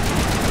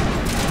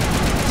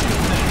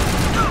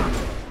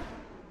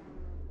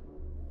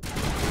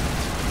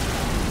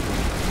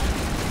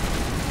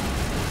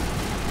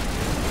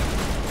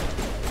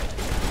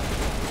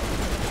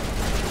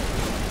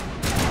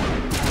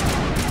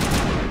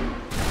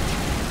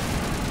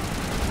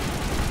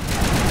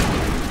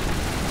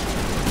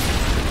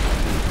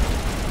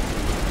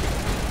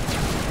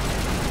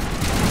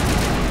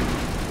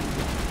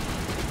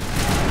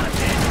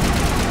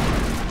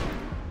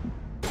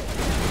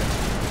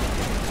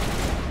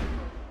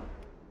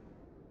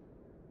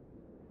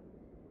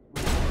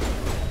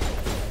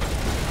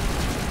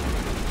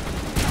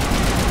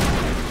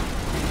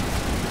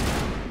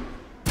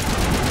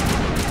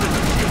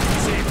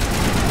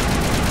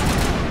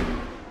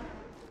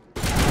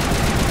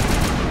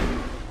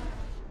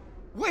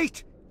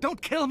 Wait!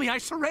 Don't kill me, I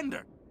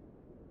surrender!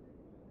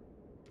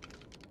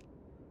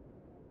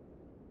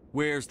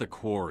 Where's the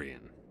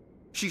Quarian?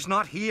 She's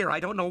not here. I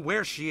don't know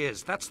where she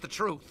is. That's the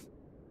truth.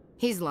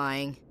 He's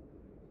lying.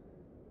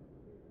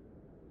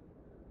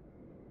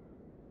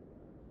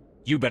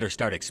 You better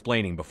start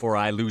explaining before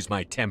I lose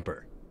my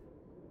temper.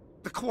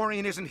 The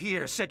Quarian isn't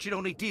here. Said she'd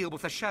only deal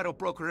with the Shadow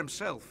Broker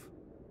himself.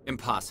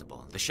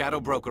 Impossible. The Shadow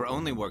Broker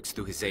only works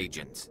through his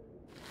agents.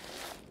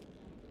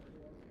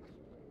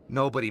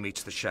 Nobody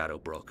meets the Shadow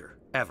Broker.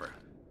 Ever.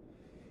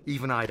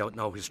 Even I don't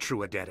know his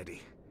true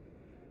identity.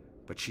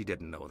 But she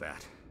didn't know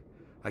that.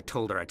 I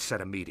told her I'd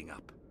set a meeting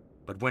up.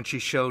 But when she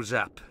shows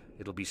up,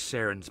 it'll be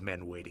Saren's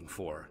men waiting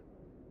for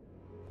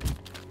her.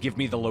 Give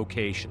me the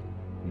location.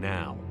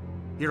 Now.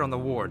 Here on the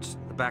wards,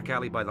 the back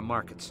alley by the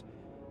markets.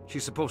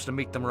 She's supposed to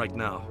meet them right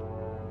now.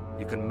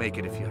 You can make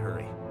it if you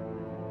hurry.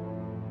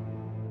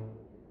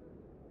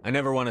 I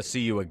never want to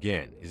see you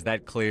again. Is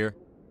that clear?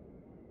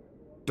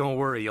 Don't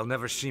worry, you'll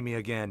never see me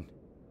again.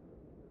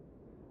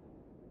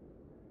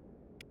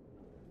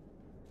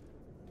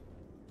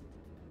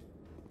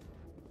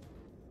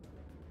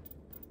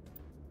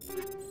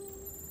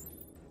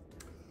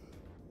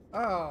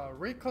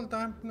 Recoil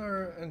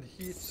dampener and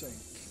heatsink.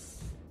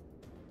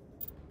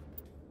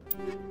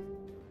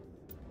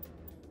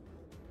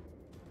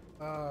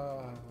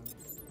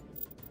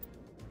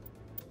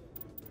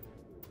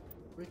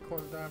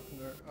 Recoil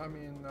dampener, I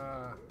mean,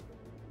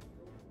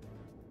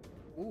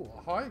 ooh,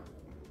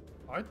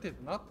 I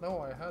did not know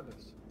I had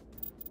this.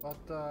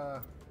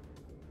 But,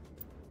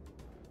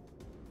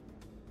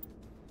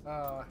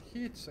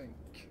 heatsink.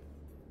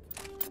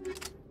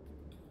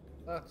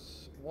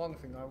 That's one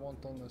thing I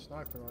want on the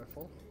sniper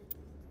rifle.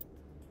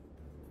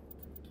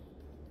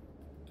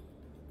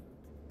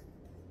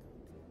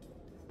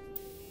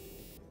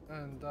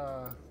 And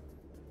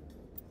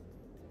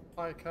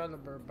high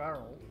caliber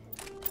barrel.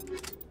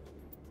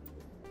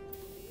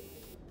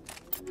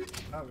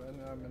 Have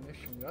any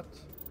ammunition yet?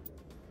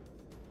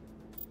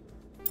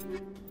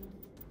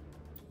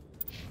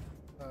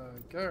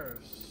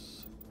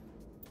 Garrus,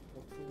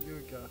 what will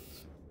you get?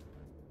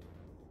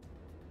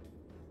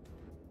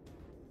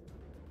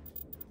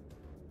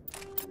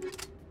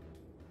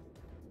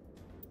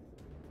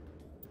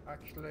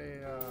 Actually,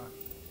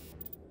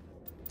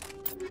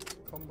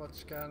 combat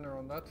scanner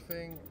on that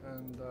thing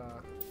and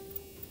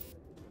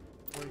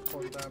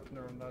recoil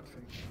dampener on that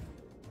thing.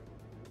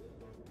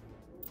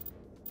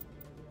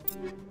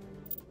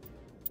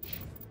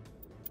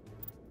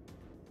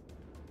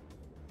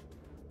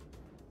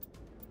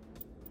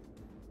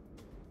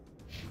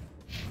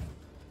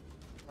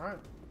 Alright,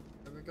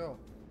 here we go.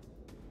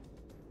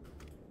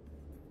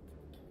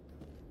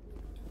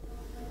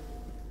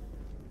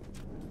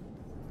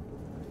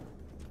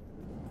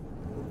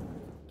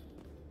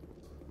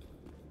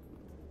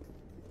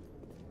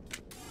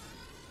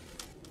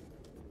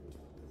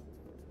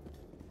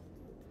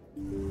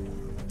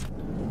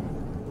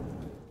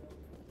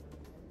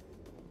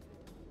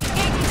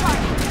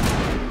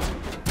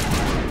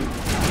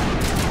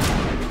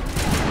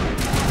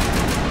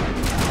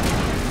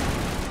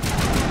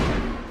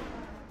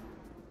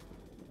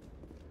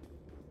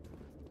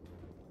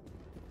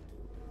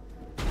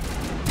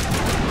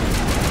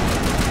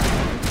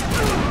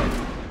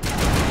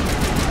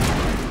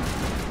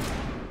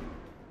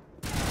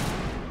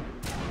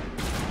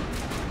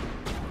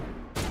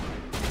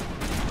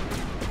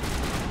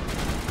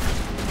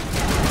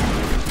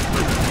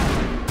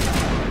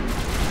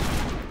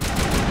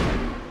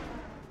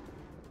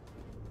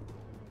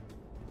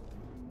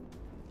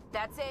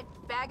 That's it.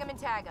 Bag him and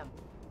tag him.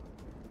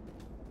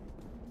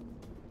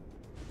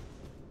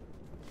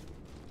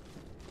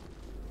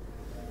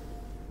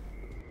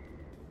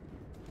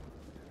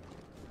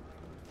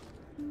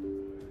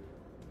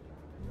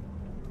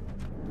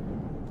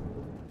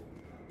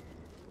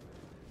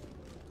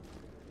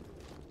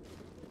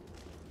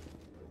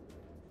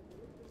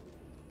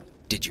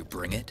 Did you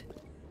bring it?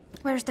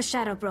 Where's the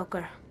Shadow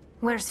Broker?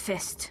 Where's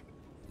Fist?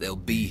 They'll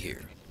be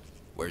here.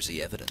 Where's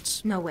the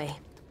evidence? No way.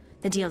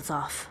 The deal's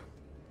off.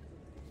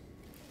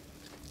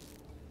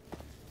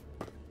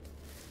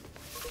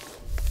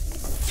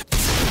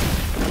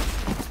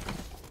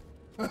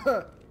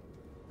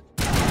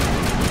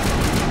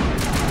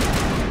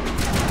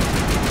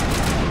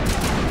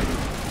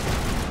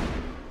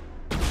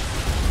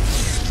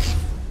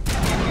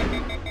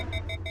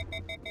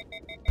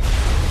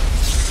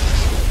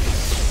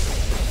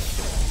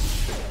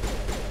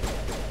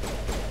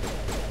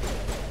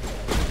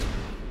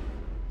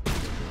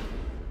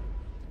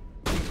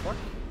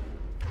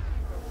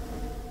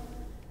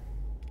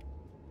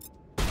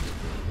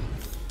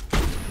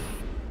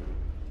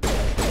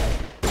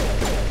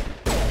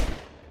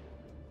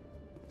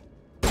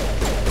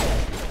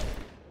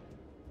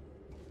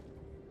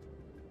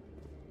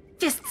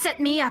 Fist set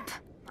me up.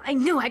 I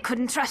knew I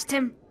couldn't trust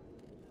him.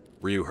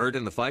 Were you hurt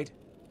in the fight?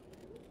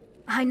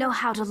 I know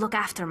how to look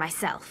after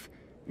myself.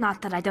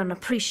 Not that I don't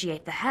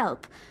appreciate the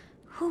help.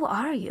 Who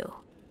are you?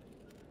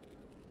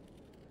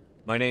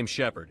 My name's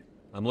Shepard.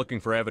 I'm looking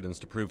for evidence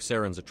to prove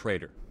Saren's a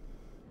traitor.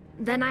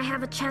 Then I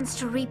have a chance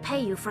to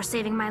repay you for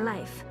saving my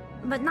life.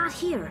 But not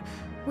here.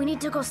 We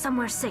need to go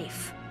somewhere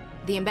safe.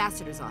 The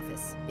ambassador's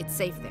office. It's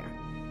safe there.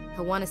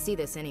 He'll want to see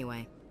this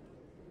anyway.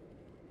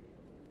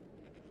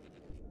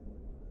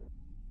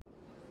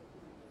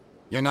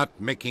 You're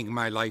not making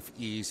my life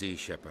easy,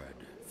 Shepard.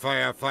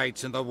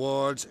 Firefights in the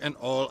wards, an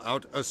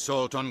all-out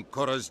assault on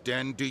Korra's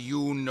den. Do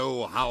you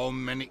know how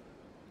many...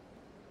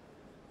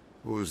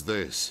 Who's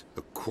this?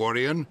 A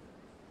Quarian?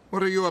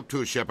 What are you up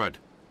to, Shepard?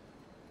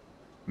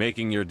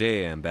 Making your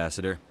day,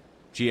 Ambassador.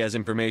 She has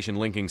information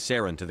linking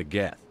Saren to the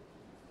Geth.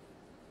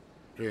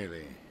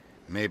 Really?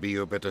 Maybe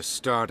you better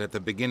start at the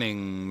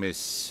beginning,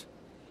 Miss...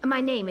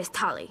 My name is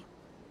Tali.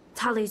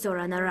 Tali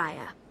Zora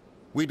Naraya.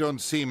 We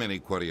don't see many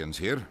Quarians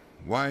here.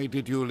 Why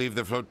did you leave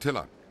the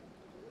flotilla?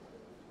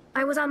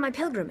 I was on my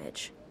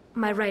pilgrimage.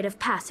 My rite of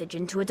passage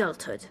into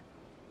adulthood.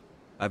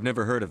 I've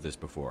never heard of this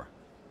before.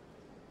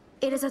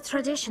 It is a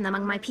tradition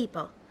among my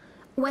people.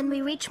 When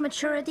we reach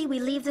maturity, we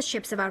leave the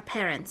ships of our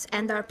parents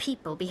and our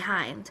people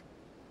behind.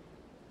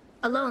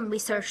 Alone, we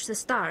search the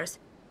stars,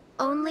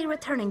 only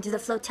returning to the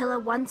flotilla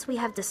once we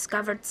have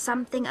discovered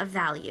something of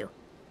value.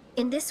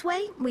 In this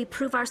way, we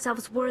prove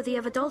ourselves worthy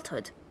of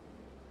adulthood.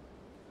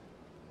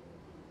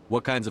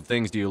 What kinds of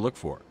things do you look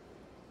for?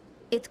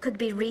 It could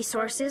be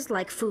resources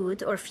like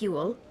food or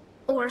fuel,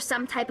 or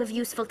some type of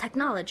useful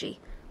technology,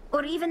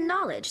 or even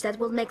knowledge that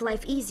will make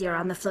life easier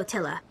on the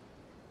flotilla.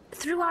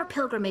 Through our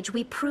pilgrimage,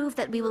 we prove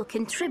that we will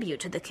contribute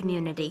to the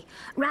community,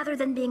 rather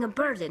than being a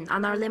burden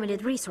on our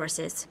limited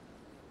resources.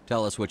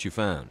 Tell us what you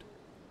found.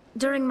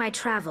 During my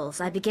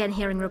travels, I began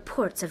hearing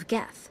reports of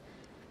Geth.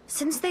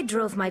 Since they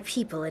drove my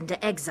people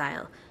into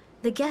exile,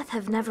 the Geth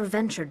have never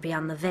ventured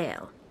beyond the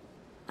Veil.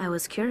 I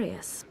was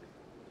curious.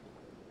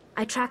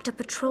 I tracked a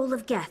patrol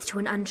of Geth to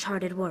an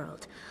uncharted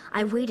world.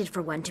 I waited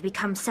for one to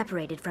become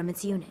separated from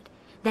its unit.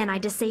 Then I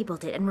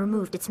disabled it and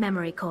removed its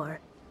memory core.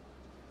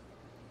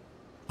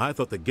 I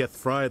thought the Geth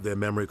fried their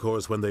memory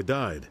cores when they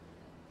died.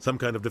 Some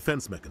kind of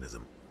defense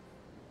mechanism.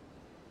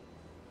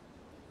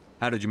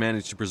 How did you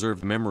manage to preserve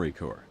the memory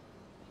core?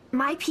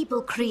 My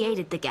people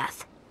created the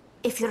Geth.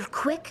 If you're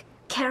quick,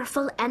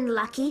 careful, and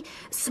lucky,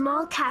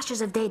 small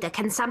caches of data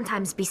can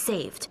sometimes be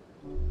saved.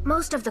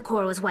 Most of the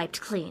core was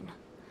wiped clean,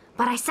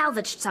 but I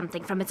salvaged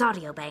something from its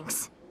audio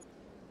banks.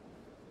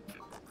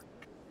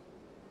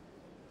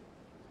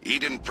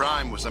 Eden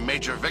Prime was a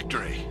major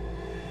victory.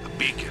 The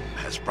beacon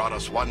has brought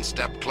us one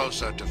step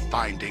closer to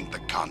finding the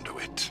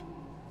conduit.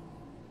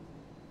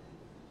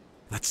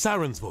 That's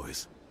Saren's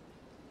voice.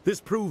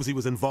 This proves he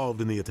was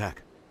involved in the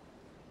attack.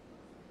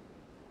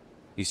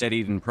 He said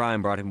Eden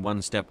Prime brought him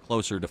one step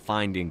closer to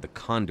finding the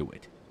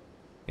conduit.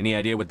 Any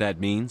idea what that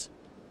means?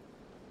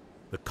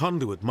 The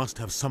conduit must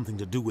have something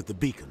to do with the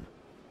beacon.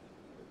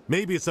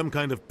 Maybe it's some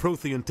kind of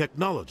Prothean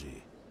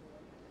technology.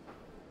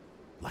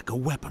 Like a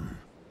weapon.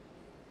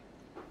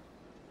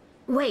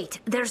 Wait,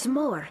 there's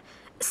more.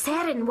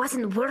 Saren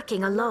wasn't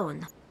working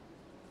alone.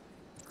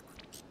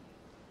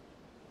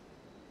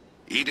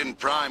 Eden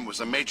Prime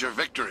was a major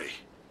victory.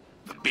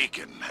 The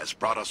beacon has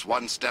brought us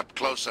one step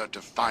closer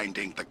to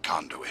finding the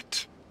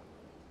conduit.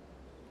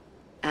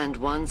 And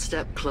one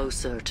step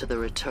closer to the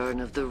return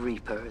of the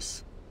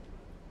Reapers.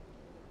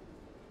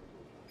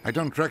 I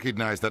don't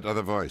recognize that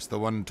other voice, the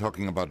one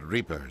talking about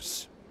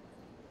Reapers.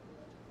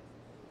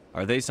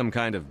 Are they some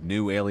kind of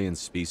new alien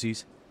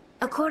species?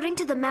 According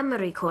to the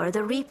memory core,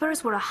 the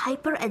Reapers were a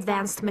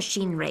hyper-advanced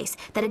machine race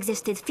that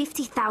existed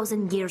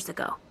 50,000 years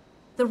ago.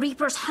 The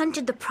Reapers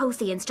hunted the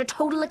Protheans to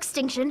total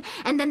extinction,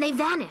 and then they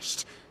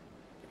vanished.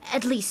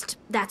 At least,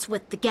 that's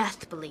what the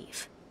Geth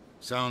believe.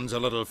 Sounds a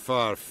little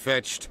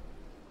far-fetched.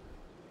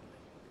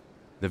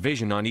 The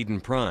vision on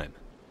Eden Prime.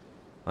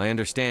 I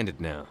understand it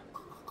now.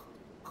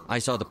 I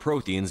saw the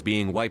Protheans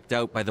being wiped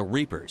out by the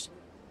Reapers.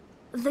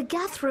 The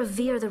Geth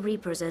revere the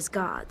Reapers as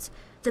gods,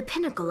 the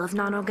pinnacle of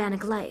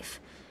non-organic life.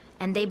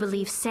 And they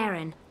believe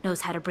Saren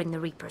knows how to bring the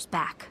Reapers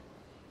back.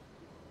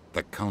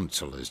 The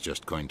Council is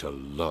just going to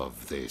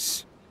love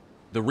this.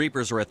 The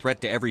Reapers are a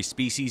threat to every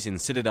species in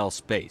Citadel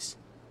space.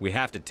 We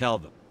have to tell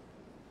them.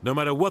 No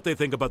matter what they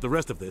think about the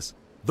rest of this,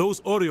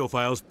 those audio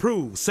files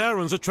prove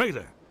Saren's a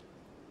traitor.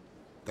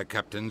 The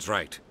Captain's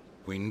right.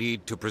 We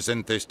need to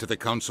present this to the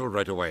Council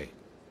right away.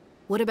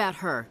 What about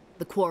her,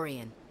 the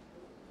Quarian?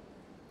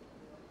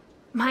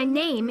 My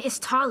name is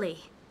Tali.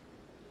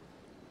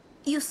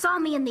 You saw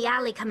me in the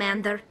alley,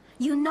 Commander.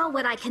 You know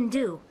what I can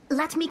do.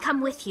 Let me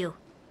come with you.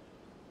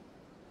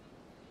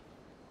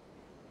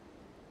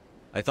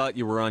 I thought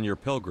you were on your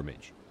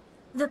pilgrimage.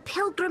 The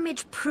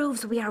pilgrimage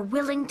proves we are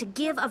willing to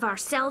give of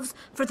ourselves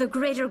for the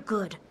greater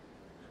good.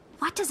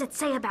 What does it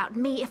say about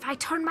me if I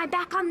turn my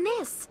back on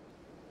this?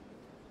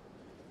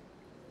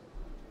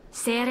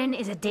 Saren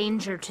is a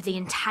danger to the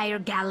entire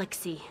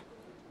galaxy.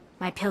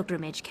 My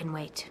pilgrimage can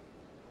wait.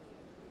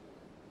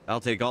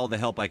 I'll take all the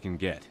help I can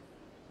get.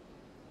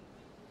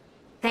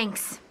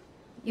 Thanks.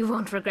 You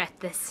won't regret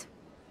this.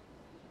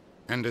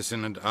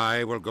 Anderson and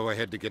I will go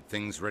ahead to get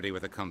things ready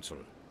with the Council.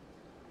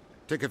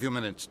 Take a few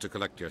minutes to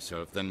collect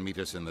yourself, then meet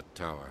us in the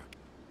tower.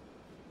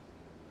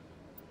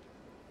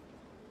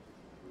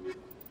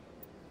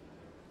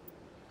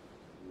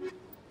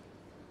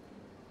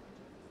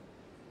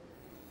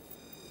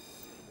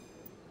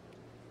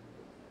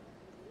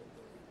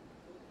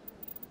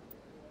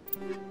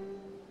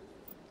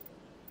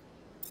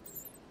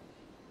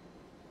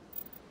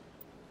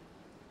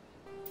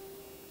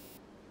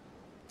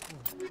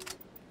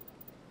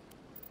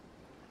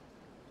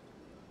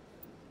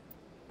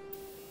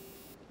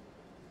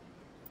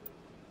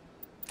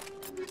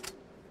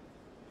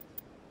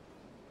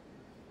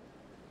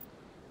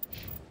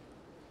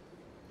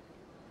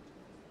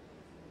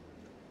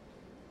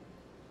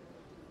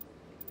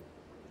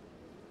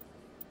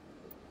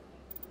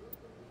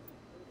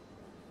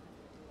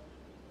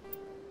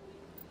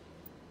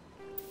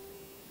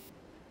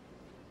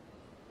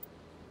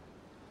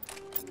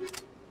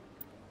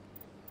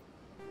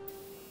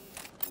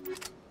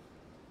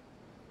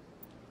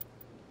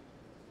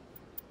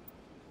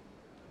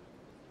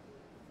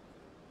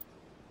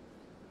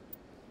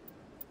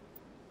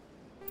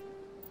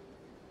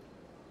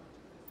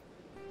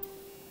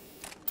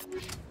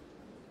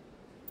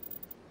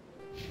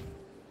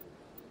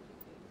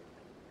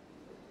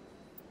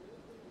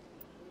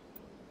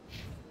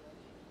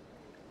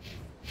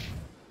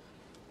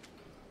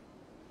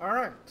 All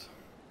right,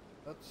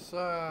 let's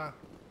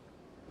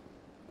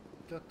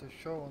get the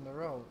show on the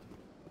road.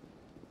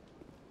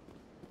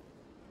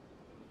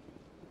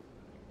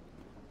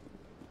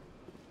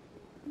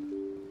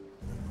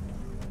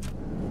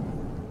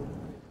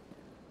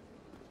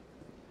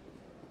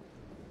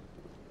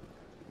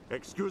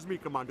 Excuse me,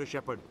 Commander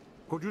Shepard.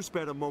 Could you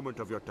spare a moment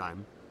of your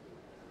time?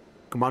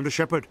 Commander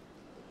Shepard,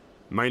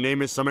 my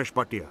name is Samesh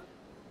Bhatia.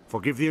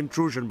 Forgive the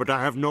intrusion, but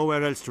I have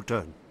nowhere else to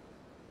turn.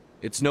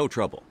 It's no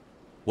trouble.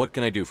 What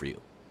can I do for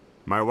you?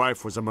 My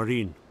wife was a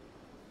Marine.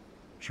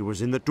 She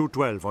was in the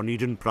 212 on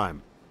Eden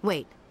Prime.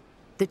 Wait,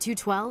 the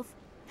 212?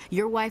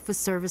 Your wife was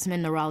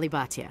Serviceman Nirali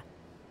Bhatia.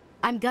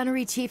 I'm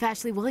Gunnery Chief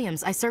Ashley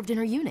Williams. I served in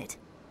her unit.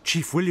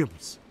 Chief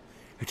Williams,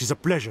 it is a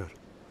pleasure.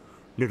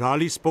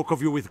 Nirali spoke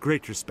of you with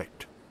great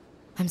respect.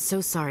 I'm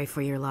so sorry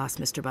for your loss,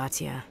 Mr.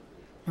 Bhatia.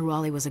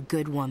 Nirali was a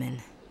good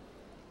woman.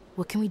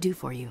 What can we do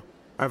for you?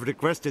 I've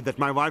requested that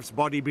my wife's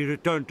body be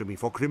returned to me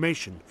for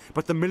cremation,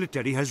 but the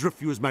military has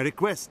refused my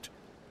request.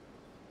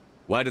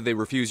 Why did they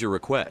refuse your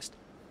request?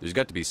 There's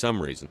got to be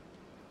some reason.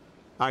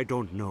 I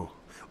don't know.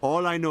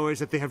 All I know is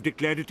that they have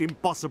declared it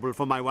impossible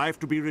for my wife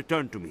to be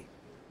returned to me.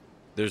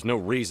 There's no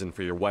reason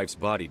for your wife's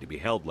body to be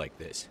held like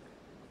this.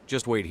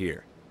 Just wait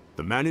here.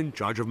 The man in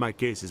charge of my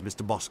case is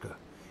Mr. Bosker.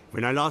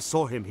 When I last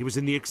saw him, he was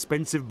in the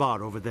expensive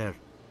bar over there.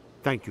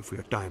 Thank you for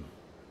your time.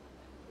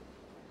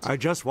 I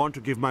just want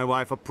to give my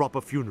wife a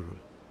proper funeral,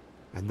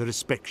 and the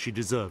respect she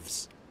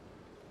deserves.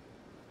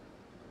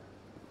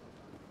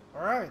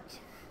 All right.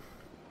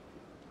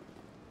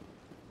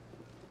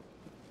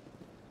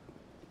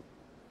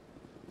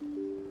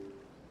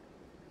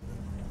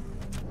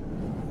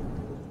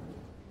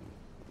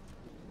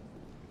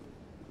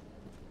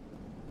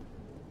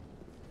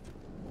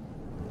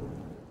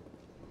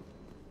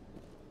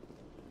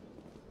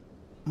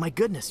 My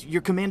goodness,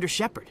 you're Commander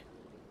Shepard.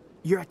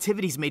 Your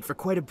activities made for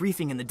quite a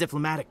briefing in the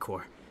Diplomatic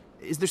Corps.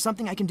 Is there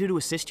something I can do to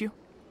assist you?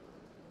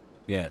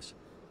 Yes.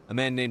 A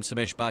man named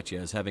Samesh Bhatia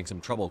is having some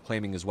trouble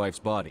claiming his wife's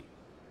body.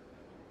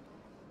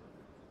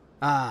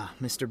 Ah,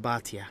 Mr.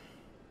 Bhatia.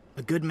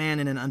 A good man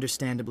in an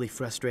understandably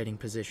frustrating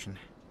position.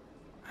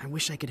 I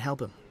wish I could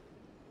help him.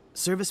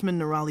 Serviceman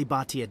Nirali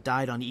Bhatia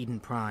died on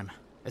Eden Prime,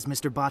 as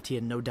Mr.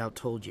 Bhatia no doubt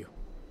told you.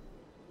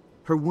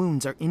 Her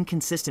wounds are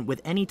inconsistent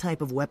with any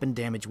type of weapon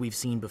damage we've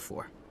seen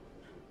before.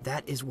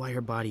 That is why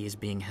her body is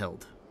being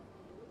held.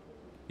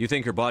 You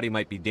think her body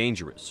might be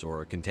dangerous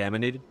or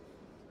contaminated?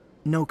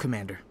 No,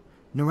 Commander.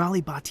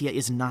 Nirali Bhatia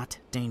is not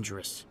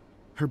dangerous.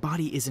 Her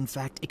body is in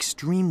fact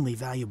extremely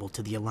valuable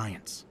to the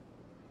Alliance.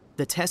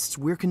 The tests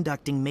we're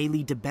conducting may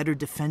lead to better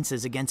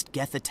defenses against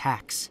Geth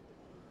attacks.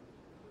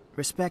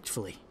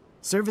 Respectfully,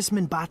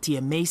 Serviceman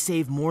Bhatia may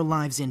save more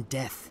lives in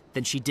death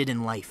than she did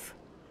in life.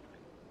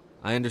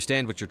 I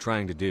understand what you're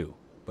trying to do,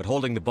 but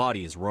holding the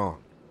body is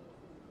wrong.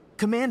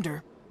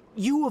 Commander,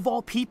 you of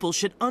all people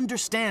should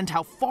understand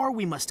how far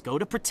we must go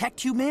to protect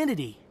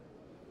humanity.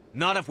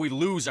 Not if we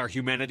lose our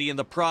humanity in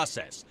the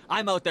process.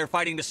 I'm out there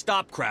fighting to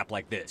stop crap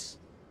like this.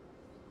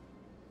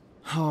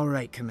 All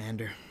right,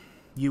 Commander.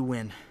 You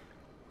win.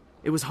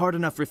 It was hard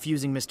enough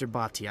refusing Mr.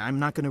 Bhatia. I'm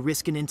not going to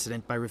risk an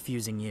incident by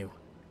refusing you.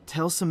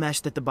 Tell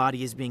Samesh that the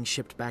body is being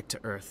shipped back to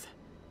Earth.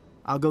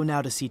 I'll go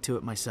now to see to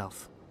it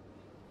myself.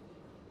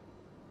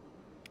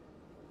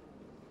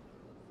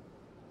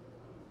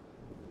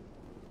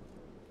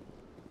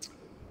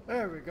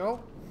 There we go.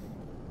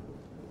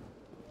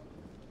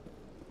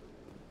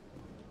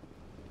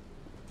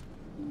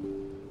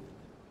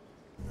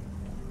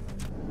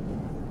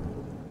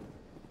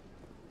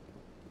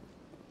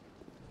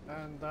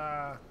 And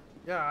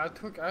yeah, I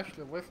took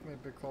Ashley with me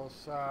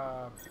because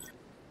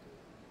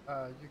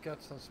you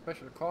get some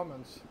special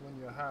comments when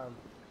you have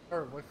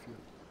her with you.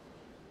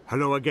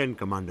 Hello again,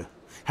 Commander.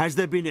 Has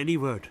there been any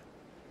word?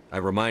 I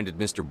reminded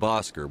Mr.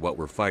 Bosker what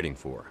we're fighting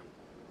for.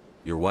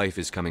 Your wife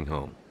is coming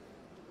home.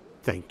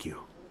 Thank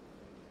you.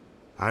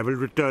 I will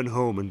return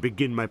home and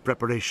begin my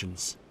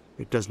preparations.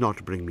 It does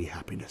not bring me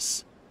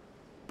happiness,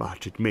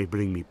 but it may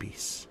bring me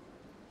peace.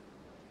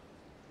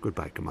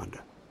 Goodbye, Commander.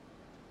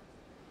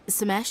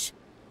 Samesh?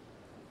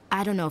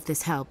 I don't know if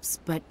this helps,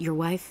 but your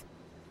wife,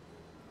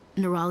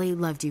 Nirali,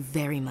 loved you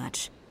very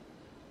much.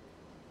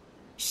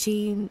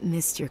 She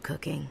missed your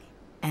cooking,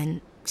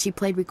 and she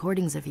played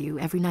recordings of you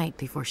every night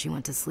before she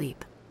went to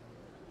sleep.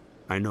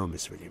 I know,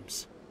 Miss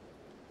Williams.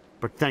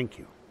 But thank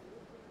you.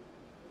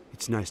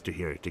 It's nice to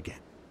hear it again.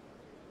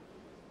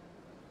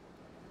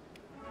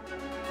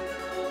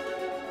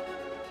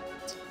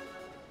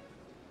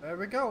 There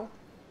we go.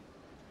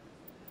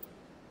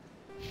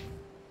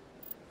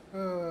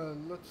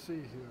 Let's see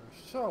here.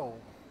 So,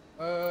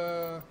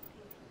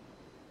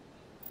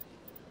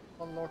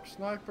 unlock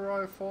sniper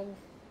rifle,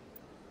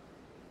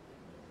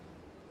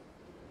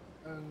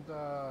 and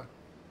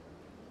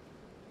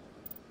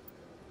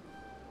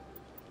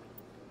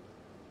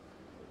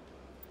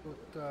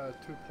put 2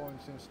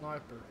 points in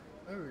sniper.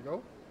 There we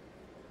go.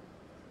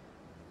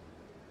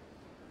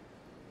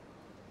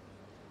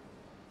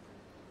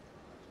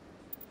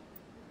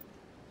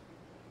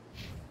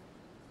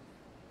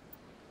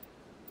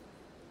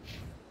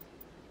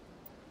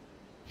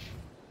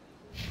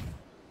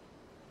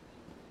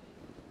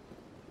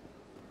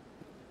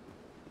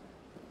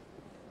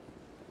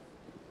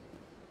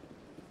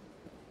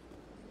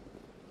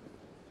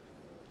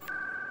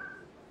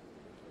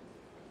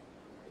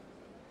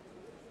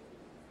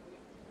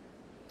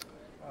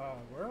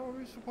 Where are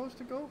we supposed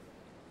to go?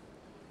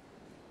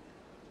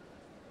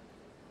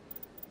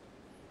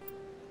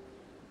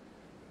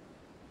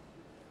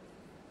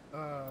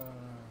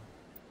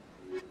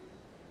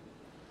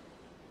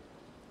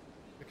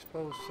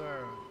 Expose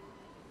Sarah.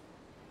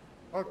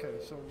 Okay,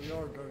 so we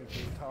are going to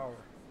the tower.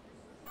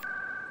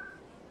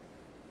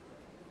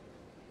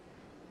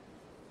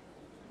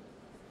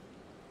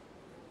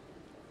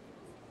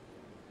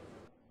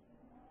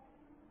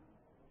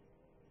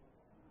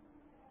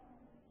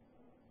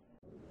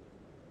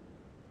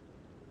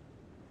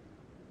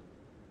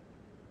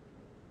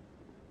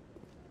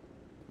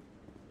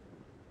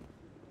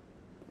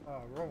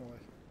 Oh, wrong way.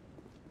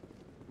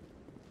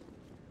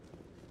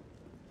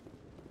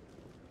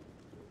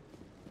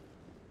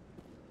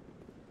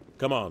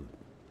 Come on.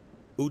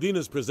 Udine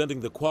is presenting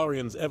the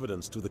Quarians'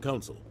 evidence to the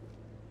Council.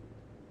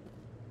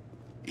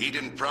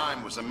 Eden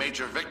Prime was a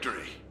major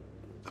victory.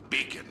 The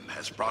beacon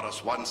has brought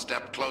us one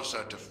step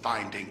closer to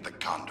finding the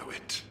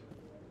conduit.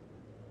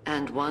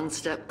 And one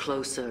step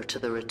closer to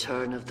the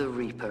return of the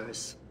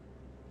Reapers.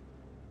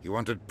 You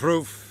wanted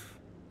proof?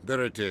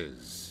 There it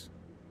is.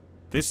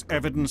 This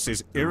evidence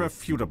is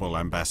irrefutable,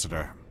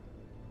 Ambassador.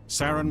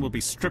 Saren will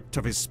be stripped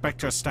of his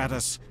Spectre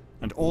status,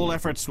 and all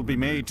efforts will be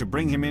made to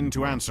bring him in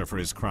to answer for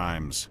his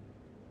crimes.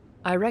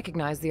 I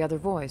recognize the other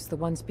voice, the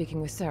one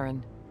speaking with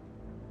Saren.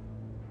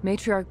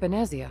 Matriarch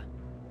Benezia.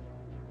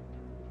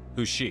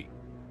 Who's she?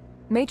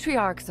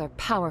 Matriarchs are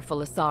powerful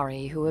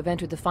Asari who have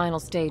entered the final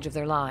stage of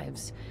their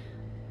lives.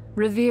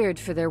 Revered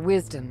for their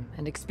wisdom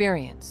and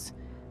experience,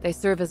 they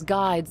serve as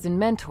guides and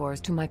mentors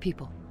to my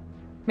people.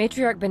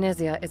 Matriarch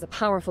Benezia is a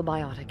powerful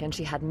biotic, and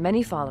she had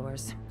many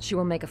followers. She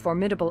will make a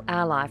formidable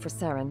ally for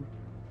Saren.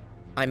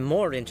 I'm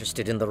more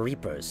interested in the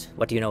Reapers.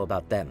 What do you know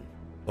about them?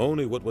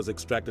 Only what was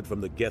extracted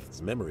from the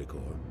Geth's memory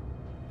core.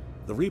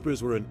 The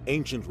Reapers were an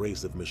ancient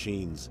race of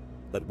machines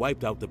that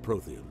wiped out the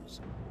Protheans.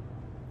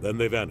 Then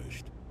they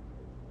vanished.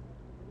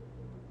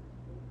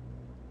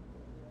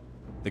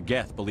 The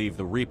Geth believe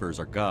the Reapers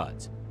are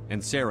gods,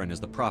 and Saren is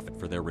the prophet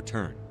for their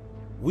return.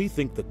 We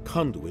think the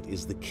conduit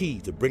is the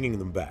key to bringing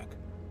them back.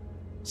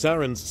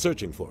 Saren's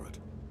searching for it.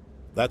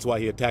 That's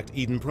why he attacked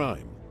Eden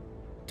Prime.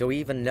 Do we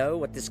even know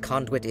what this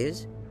conduit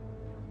is?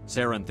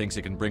 Saren thinks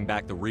it can bring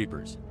back the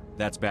Reapers.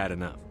 That's bad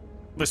enough.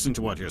 Listen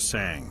to what you're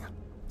saying.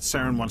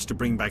 Saren wants to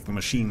bring back the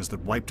machines that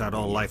wiped out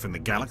all life in the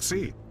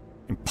galaxy?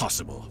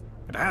 Impossible.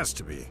 It has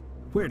to be.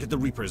 Where did the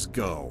Reapers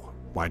go?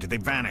 Why did they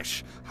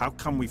vanish? How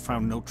come we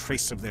found no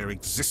trace of their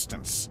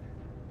existence?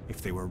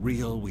 If they were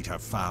real, we'd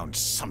have found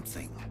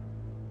something.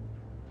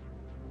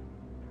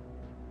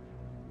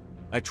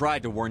 I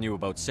tried to warn you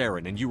about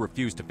Saren, and you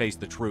refused to face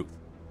the truth.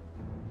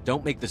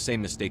 Don't make the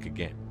same mistake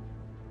again.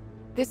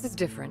 This is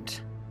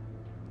different.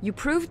 You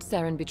proved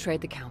Saren betrayed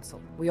the Council.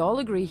 We all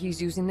agree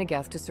he's using the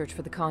Geth to search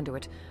for the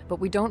conduit, but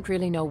we don't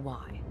really know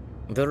why.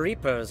 The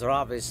Reapers are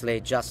obviously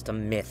just a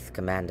myth,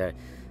 Commander.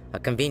 A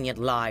convenient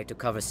lie to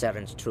cover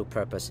Saren's true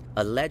purpose.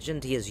 A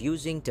legend he is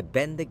using to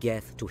bend the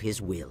Geth to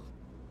his will.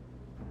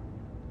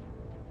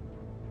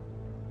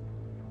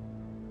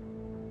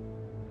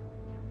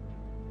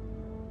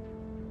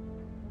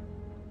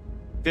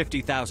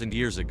 "50,000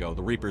 years ago,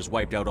 the Reapers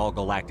wiped out all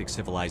galactic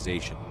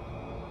civilization.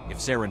 If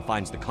Saren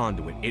finds the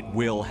conduit, it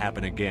will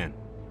happen again."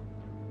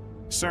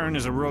 Saren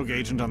is a rogue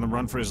agent on the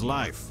run for his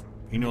life.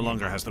 He no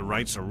longer has the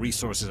rights or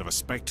resources of a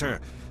Spectre.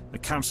 The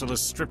Council has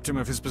stripped him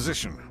of his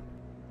position.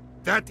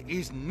 That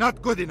is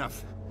not good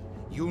enough.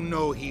 You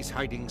know he's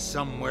hiding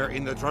somewhere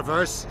in the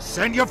Traverse.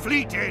 Send your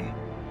fleet in!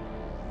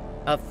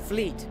 A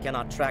fleet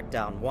cannot track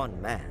down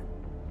one man.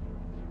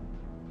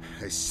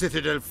 A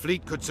Citadel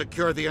fleet could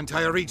secure the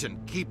entire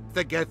region, keep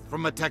the Geth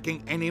from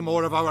attacking any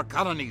more of our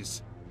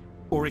colonies.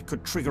 Or it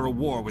could trigger a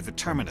war with the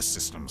Terminus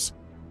systems.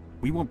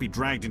 We won't be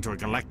dragged into a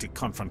galactic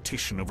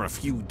confrontation over a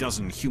few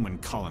dozen human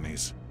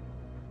colonies.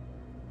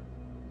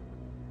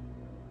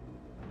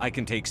 I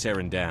can take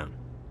Saren down.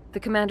 The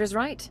Commander's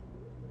right.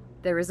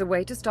 There is a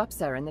way to stop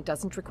Saren that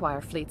doesn't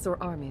require fleets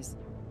or armies.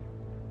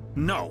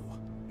 No!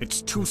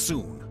 It's too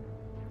soon.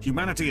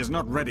 Humanity is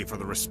not ready for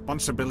the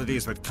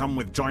responsibilities that come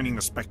with joining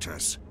the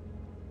Spectres.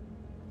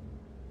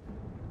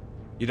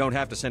 You don't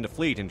have to send a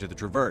fleet into the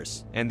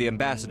Traverse, and the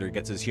Ambassador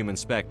gets his human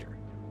Spectre.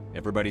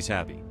 Everybody's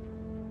happy.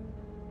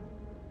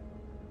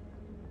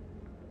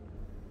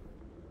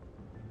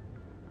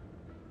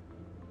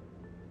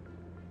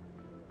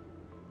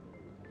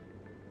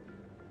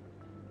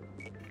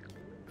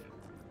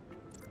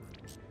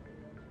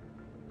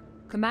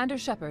 Commander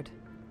Shepard,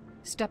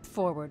 step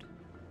forward.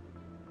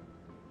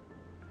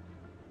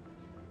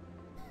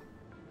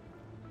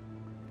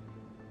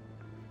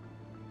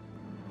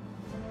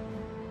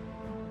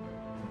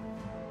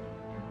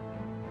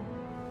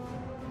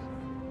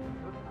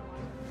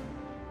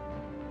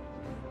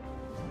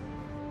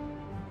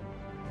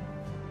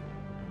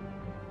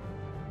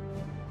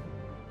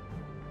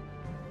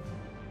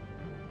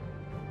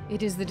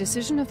 It is the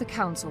decision of the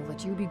Council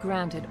that you be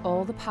granted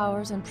all the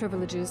powers and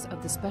privileges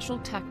of the Special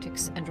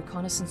Tactics and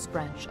Reconnaissance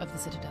Branch of the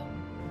Citadel.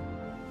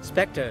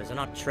 Spectres are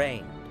not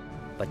trained,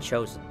 but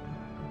chosen.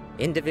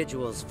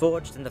 Individuals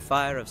forged in the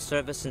fire of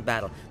service and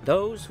battle,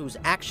 those whose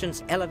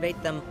actions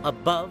elevate them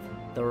above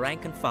the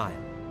rank and file.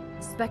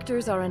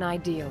 Spectres are an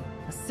ideal,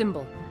 a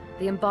symbol,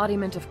 the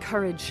embodiment of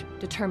courage,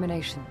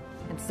 determination,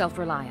 and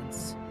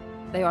self-reliance.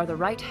 They are the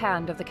right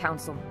hand of the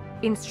Council,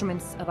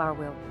 instruments of our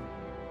will.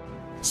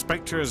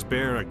 Spectres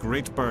bear a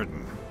great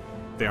burden.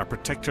 They are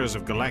protectors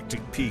of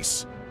galactic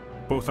peace,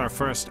 both our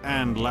first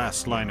and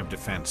last line of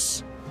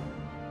defense.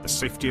 The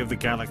safety of the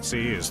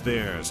galaxy is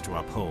theirs to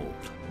uphold.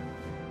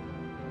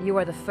 You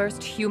are the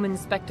first human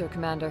Spectre,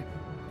 Commander.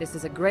 This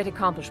is a great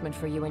accomplishment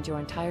for you and your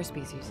entire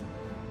species.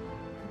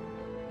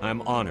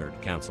 I'm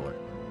honored, Counselor.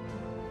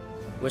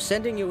 We're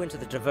sending you into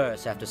the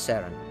Traverse after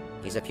Saren.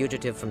 He's a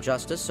fugitive from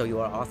justice, so you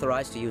are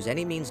authorized to use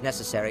any means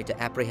necessary to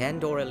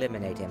apprehend or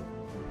eliminate him.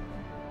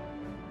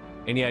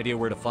 Any idea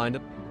where to find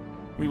him?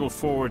 We will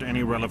forward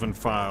any relevant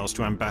files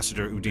to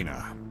Ambassador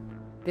Udina.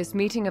 This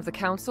meeting of the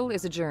Council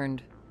is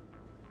adjourned.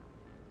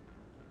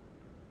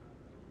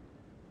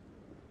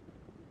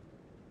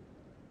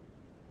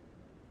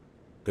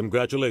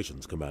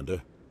 Congratulations,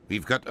 Commander.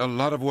 We've got a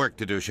lot of work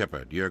to do,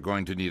 Shepard. You're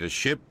going to need a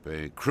ship,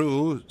 a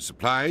crew,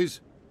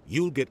 supplies.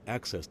 You'll get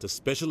access to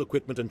special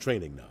equipment and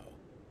training now.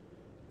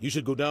 You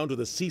should go down to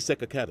the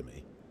C-Sec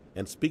Academy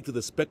and speak to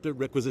the Spectre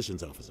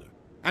Requisitions Officer.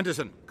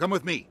 Anderson, come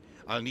with me.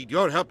 I'll need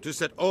your help to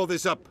set all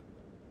this up.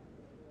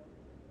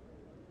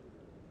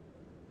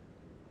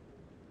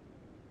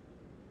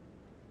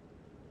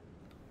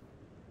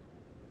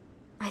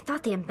 I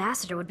thought the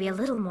ambassador would be a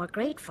little more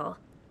grateful.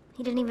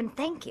 He didn't even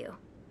thank you.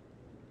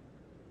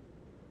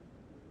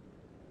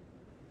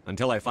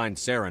 Until I find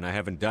Saren, I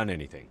haven't done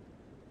anything.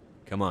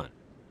 Come on.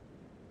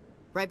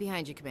 Right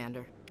behind you,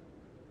 Commander.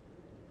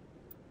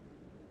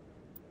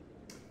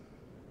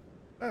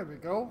 There we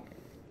go.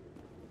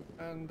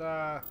 And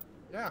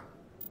yeah.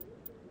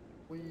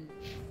 We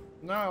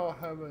now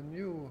have a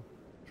new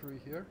tree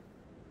here.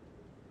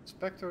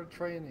 Spectre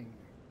training.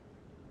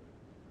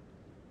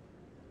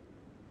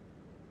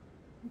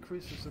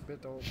 Increases a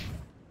bit of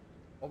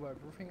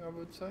everything, I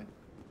would say.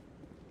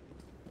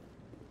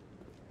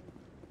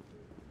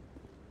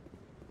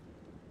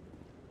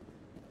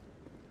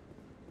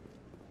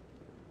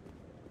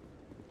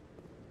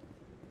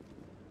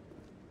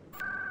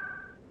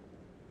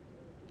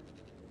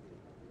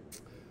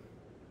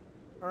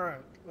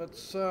 Alright,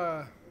 let's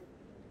head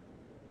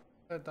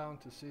down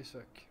to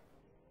C-Sec.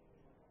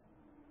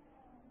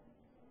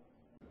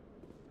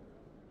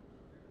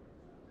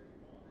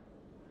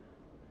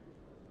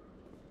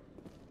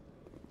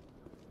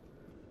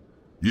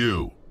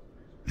 You,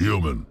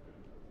 human.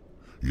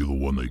 You the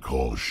one they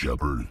call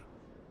Shepard?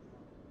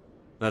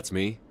 That's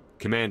me,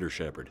 Commander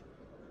Shepard.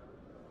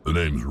 The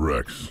name's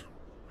Rex.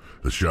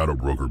 The Shadow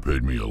Broker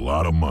paid me a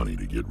lot of money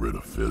to get rid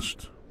of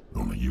Fist.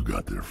 Only you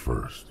got there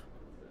first.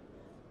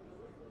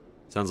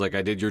 Sounds like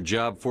I did your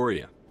job for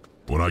you.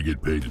 When I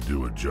get paid to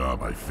do a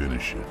job, I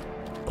finish it.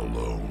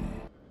 Alone.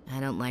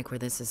 I don't like where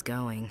this is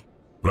going.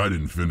 But I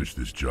didn't finish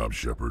this job,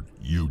 Shepard.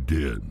 You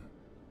did.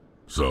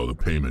 So the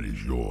payment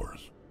is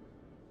yours.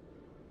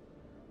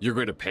 You're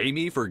going to pay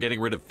me for getting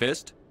rid of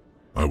Fist?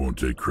 I won't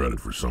take credit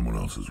for someone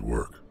else's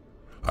work.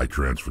 I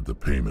transferred the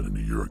payment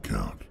into your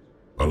account.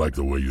 I like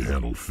the way you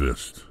handled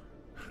Fist.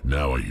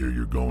 Now I hear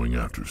you're going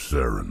after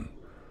Saren.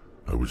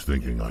 I was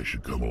thinking I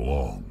should come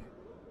along.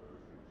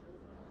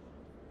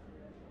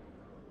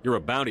 You're a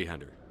bounty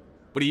hunter.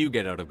 What do you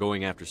get out of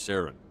going after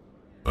Saren?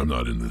 I'm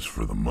not in this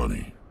for the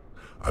money.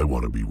 I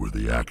want to be where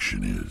the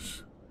action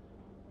is.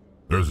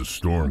 There's a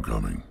storm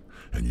coming,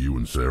 and you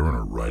and Saren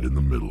are right in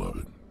the middle of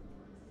it.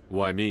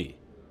 Why me?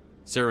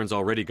 Saren's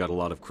already got a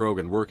lot of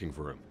Krogan working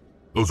for him.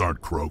 Those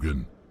aren't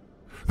Krogan.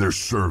 They're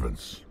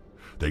servants.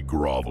 They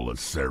grovel at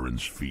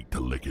Saren's feet to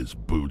lick his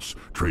boots,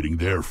 trading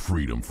their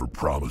freedom for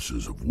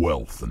promises of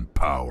wealth and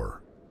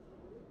power.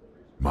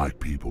 My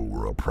people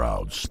were a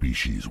proud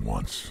species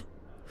once.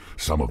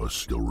 Some of us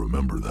still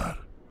remember that.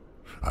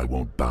 I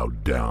won't bow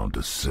down to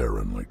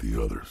Saren like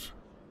the others.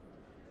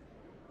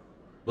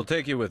 We'll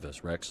take you with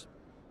us, Rex.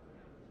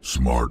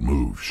 Smart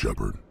move,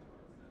 Shepard.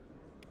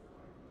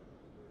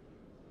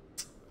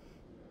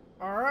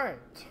 Alright.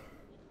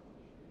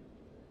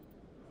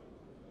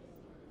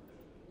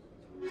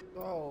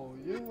 So,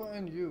 you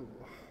and you.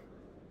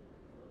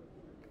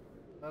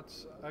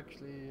 That's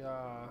actually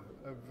a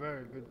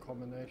very good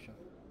combination.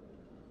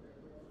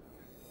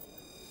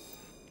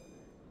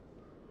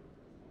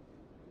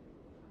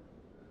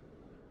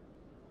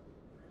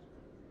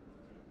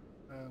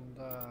 And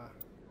there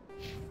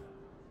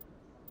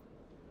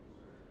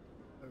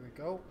we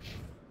go.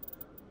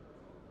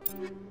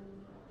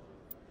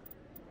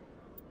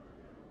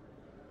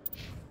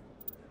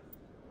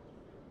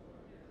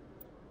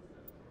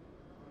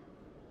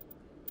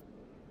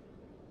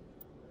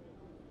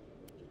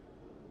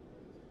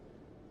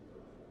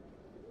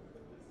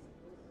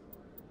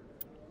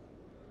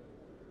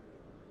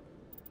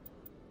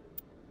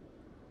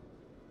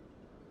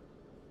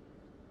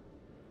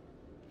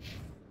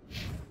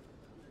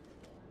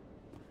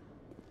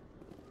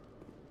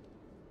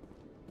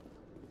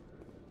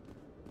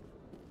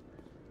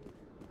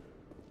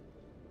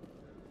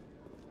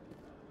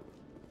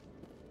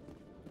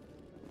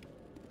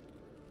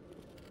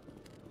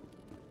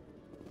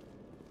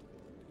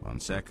 One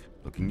sec,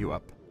 looking you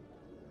up.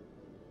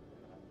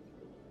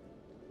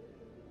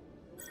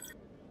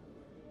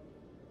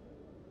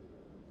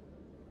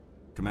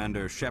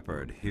 Commander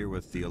Shepard, here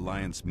with the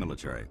Alliance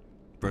military.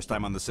 First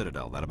time on the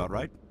Citadel, that about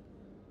right?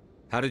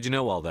 How did you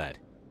know all that?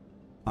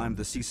 I'm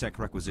the C-Sec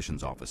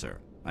Requisitions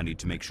Officer. I need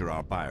to make sure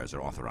our buyers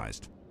are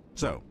authorized.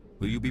 So,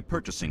 will you be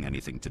purchasing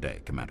anything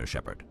today, Commander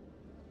Shepard?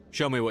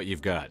 Show me what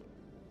you've got.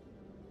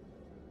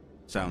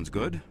 Sounds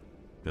good.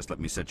 Just let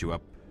me set you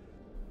up.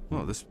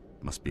 Well, this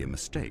must be a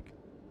mistake.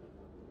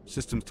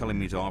 System's telling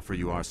me to offer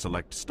you our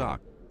select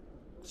stock.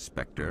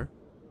 Spectre?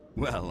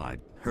 Well,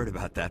 I'd heard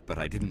about that, but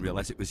I didn't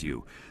realize it was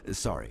you.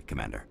 Sorry,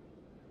 Commander.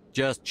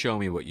 Just show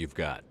me what you've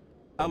got.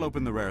 I'll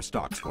open the rare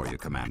stocks for you,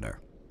 Commander.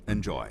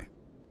 Enjoy.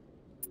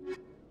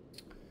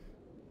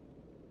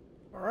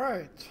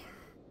 Alright.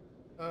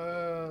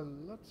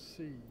 Let's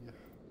see.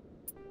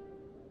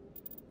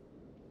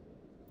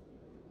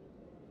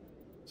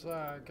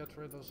 So get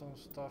rid of some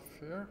stuff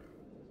here.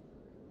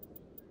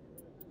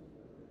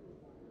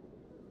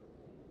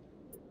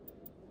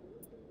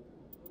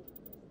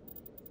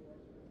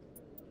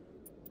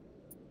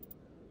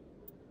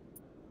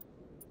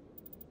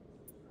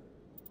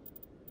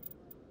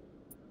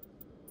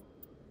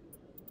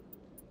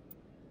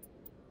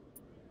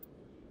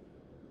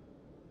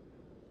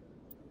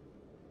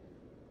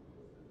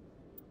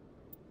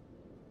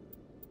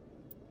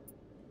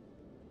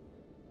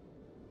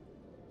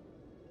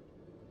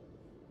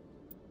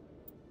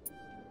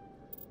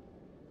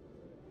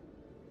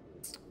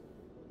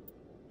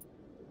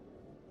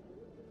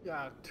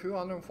 Yeah,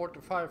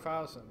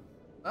 245,000.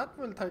 That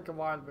will take a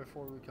while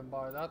before we can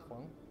buy that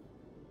one.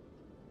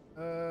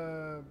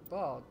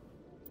 But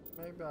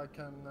maybe I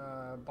can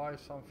buy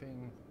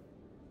something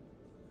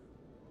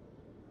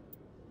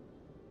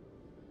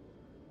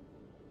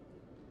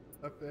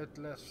a bit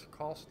less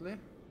costly.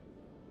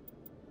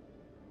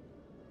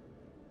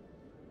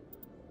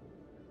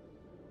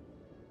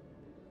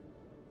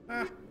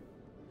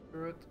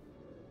 Screw it.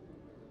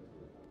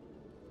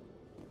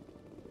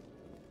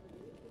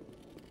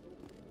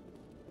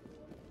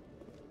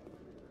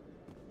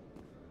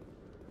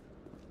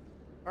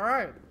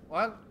 Alright,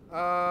 well,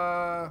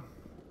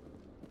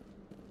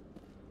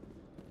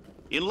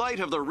 In light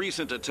of the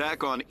recent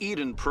attack on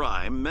Eden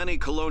Prime, many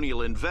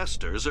colonial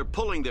investors are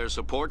pulling their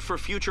support for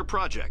future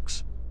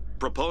projects.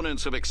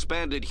 Proponents of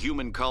expanded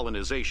human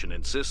colonization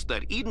insist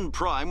that Eden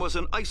Prime was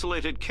an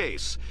isolated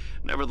case.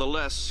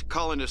 Nevertheless,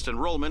 colonist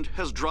enrollment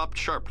has dropped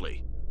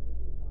sharply.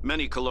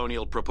 Many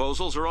colonial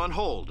proposals are on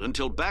hold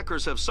until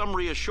backers have some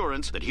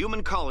reassurance that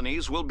human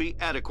colonies will be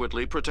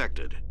adequately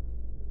protected.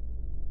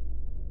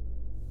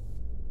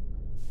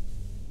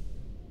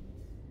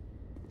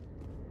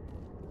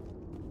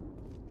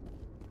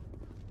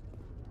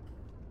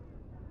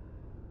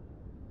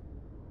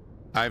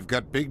 I've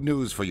got big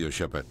news for you,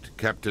 Shepard.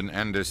 Captain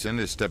Anderson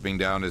is stepping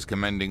down as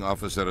commanding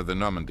officer of the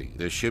Normandy.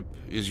 The ship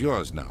is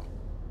yours now.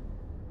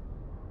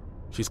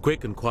 She's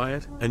quick and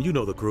quiet, and you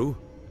know the crew.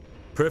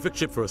 Perfect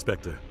ship for a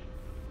Spectre.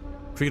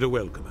 Treat her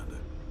well, Commander.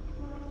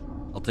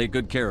 I'll take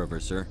good care of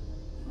her, sir.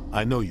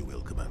 I know you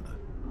will, Commander.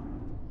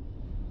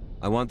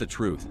 I want the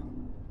truth.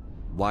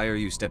 Why are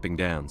you stepping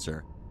down,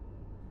 sir?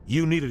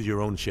 You needed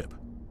your own ship.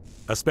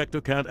 A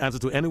Spectre can't answer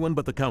to anyone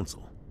but the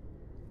Council.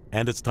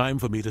 And it's time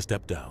for me to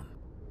step down.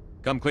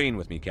 Come clean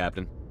with me,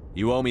 Captain.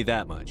 You owe me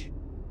that much.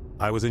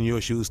 I was in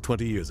your shoes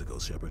 20 years ago,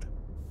 Shepard.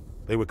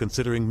 They were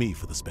considering me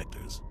for the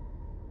Spectres.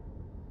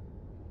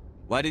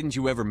 Why didn't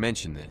you ever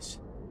mention this?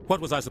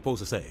 What was I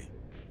supposed to say?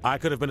 I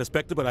could have been a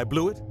Spectre, but I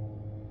blew it?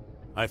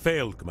 I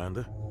failed,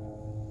 Commander.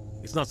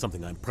 It's not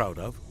something I'm proud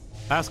of.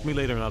 Ask me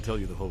later and I'll tell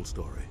you the whole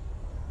story.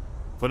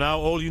 For now,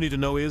 all you need to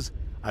know is,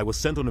 I was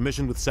sent on a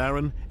mission with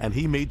Saren, and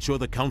he made sure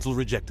the Council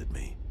rejected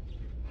me.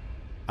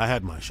 I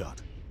had my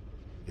shot.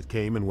 It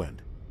came and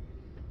went.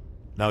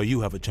 Now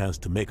you have a chance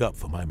to make up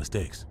for my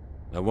mistakes.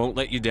 I won't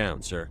let you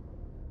down, sir.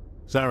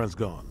 Saren's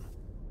gone.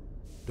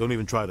 Don't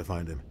even try to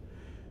find him.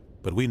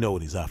 But we know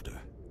what he's after.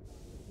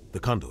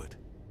 The Conduit.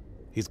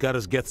 He's got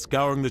his Geth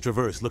scouring the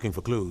Traverse looking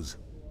for clues.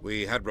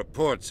 We had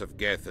reports of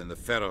Geth in the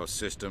Pharos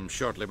system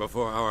shortly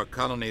before our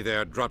colony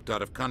there dropped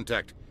out of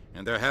contact,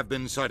 and there have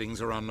been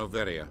sightings around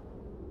Noveria.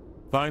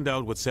 Find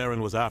out what Saren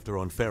was after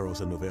on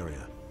Pharos and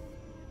Noveria.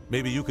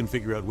 Maybe you can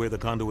figure out where the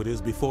Conduit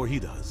is before he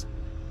does.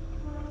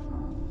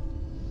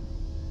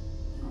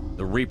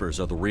 The Reapers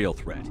are the real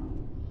threat.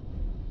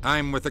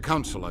 I'm with the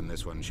Council on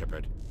this one,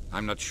 Shepard.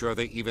 I'm not sure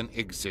they even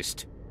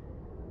exist.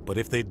 But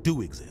if they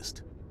do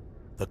exist,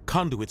 the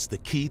Conduit's the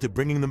key to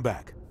bringing them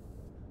back.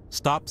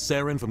 Stop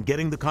Saren from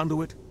getting the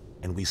Conduit,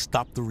 and we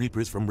stop the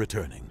Reapers from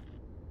returning.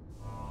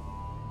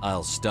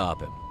 I'll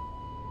stop him.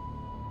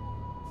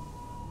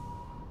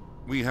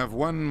 We have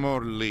one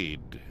more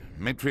lead.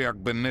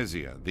 Matriarch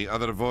Benezia, the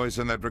other voice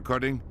in that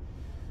recording.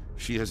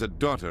 She has a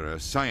daughter, a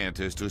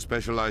scientist who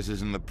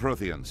specializes in the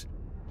Protheans.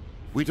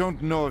 We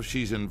don't know if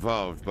she's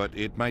involved, but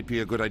it might be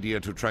a good idea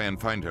to try and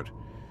find her.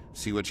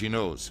 See what she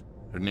knows.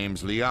 Her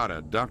name's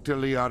Liara, Dr.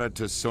 Liara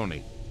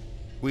Tassoni.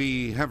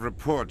 We have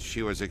reports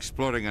she was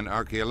exploring an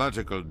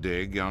archaeological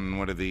dig on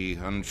one of the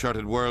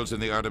uncharted worlds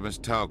in the Artemis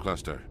Tau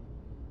cluster.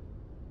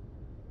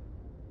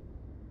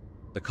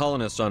 The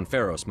colonists on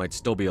Pharos might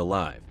still be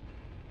alive.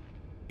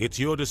 It's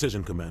your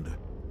decision, Commander.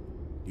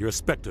 You're a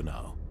Spectre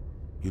now.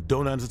 You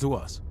don't answer to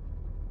us.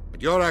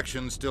 But your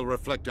actions still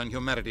reflect on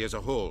humanity as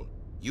a whole.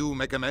 You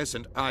make a mess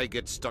and I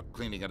get stuck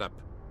cleaning it up.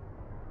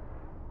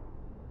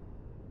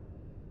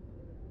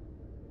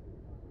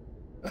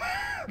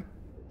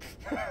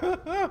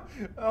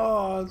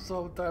 Oh, I'm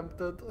so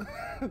tempted.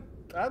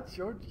 That's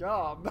your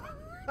job.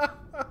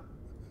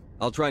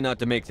 I'll try not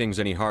to make things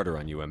any harder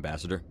on you,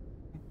 Ambassador.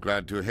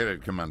 Glad to hear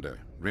it, Commander.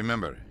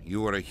 Remember, you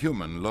were a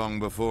human long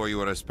before you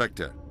were a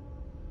Spectre.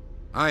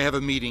 I have a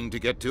meeting to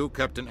get to.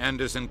 Captain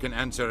Anderson can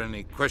answer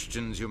any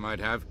questions you might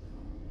have.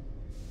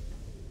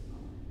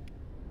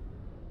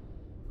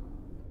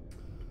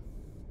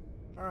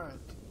 Alright.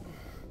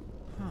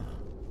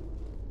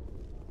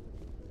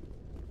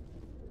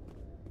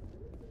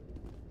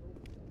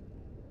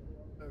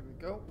 There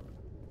we go.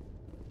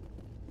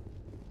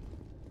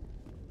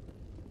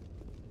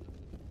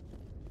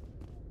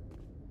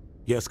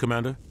 Yes,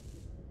 Commander?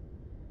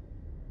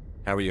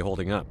 How are you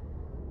holding up?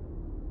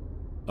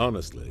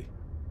 Honestly,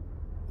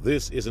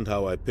 this isn't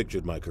how I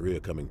pictured my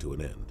career coming to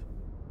an end.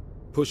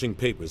 Pushing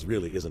papers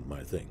really isn't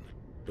my thing,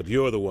 but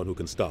you're the one who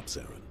can stop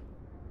Saren.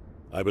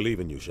 I believe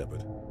in you,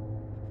 Shepard.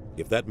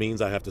 If that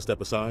means I have to step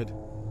aside,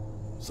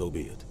 so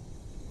be it.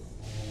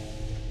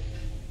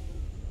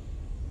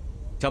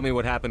 Tell me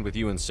what happened with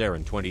you and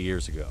Saren 20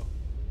 years ago.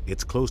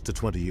 It's close to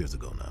 20 years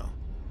ago now.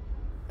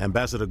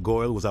 Ambassador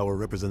Goyle was our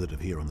representative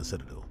here on the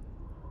Citadel.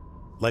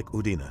 Like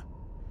Udina,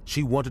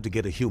 she wanted to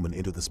get a human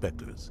into the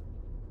Spectres.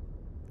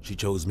 She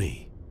chose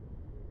me.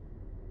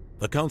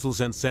 The Council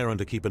sent Saren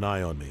to keep an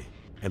eye on me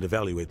and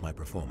evaluate my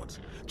performance,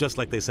 just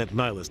like they sent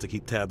Nihilus to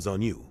keep tabs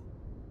on you.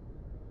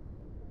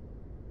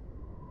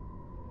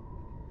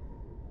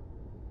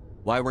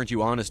 Why weren't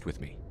you honest with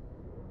me?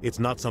 It's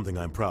not something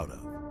I'm proud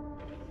of.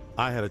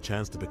 I had a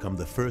chance to become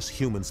the first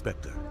human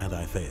Spectre, and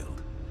I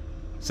failed.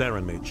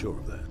 Saren made sure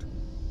of that.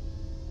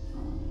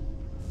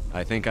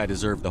 I think I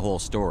deserve the whole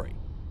story.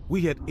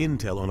 We had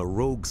intel on a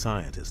rogue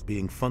scientist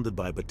being funded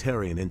by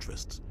Batarian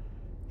interests.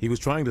 He was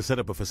trying to set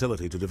up a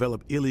facility to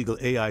develop illegal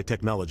AI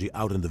technology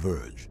out in the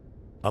Verge.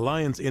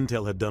 Alliance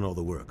intel had done all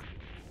the work,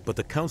 but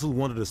the Council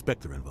wanted a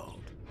Spectre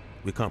involved.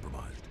 We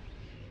compromised.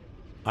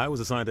 I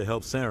was assigned to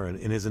help Saren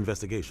in his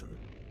investigation.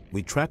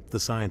 We tracked the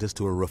scientist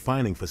to a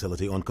refining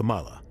facility on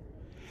Kamala.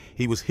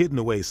 He was hidden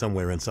away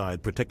somewhere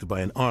inside, protected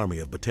by an army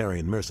of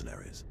Batarian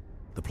mercenaries.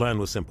 The plan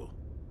was simple.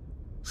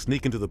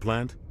 Sneak into the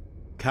plant,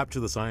 capture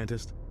the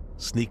scientist,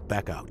 sneak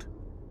back out.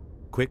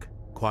 Quick,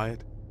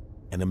 quiet,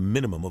 and a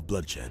minimum of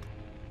bloodshed.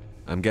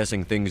 I'm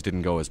guessing things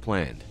didn't go as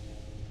planned.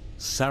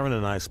 Saren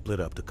and I split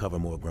up to cover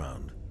more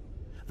ground.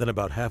 Then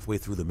about halfway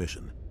through the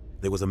mission,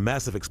 there was a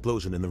massive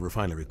explosion in the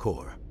refinery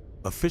core.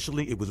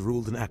 Officially, it was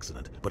ruled an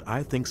accident, but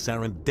I think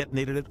Saren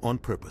detonated it on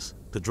purpose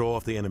to draw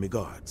off the enemy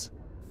guards.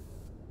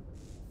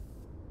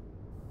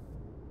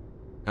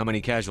 How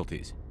many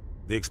casualties?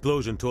 The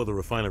explosion tore the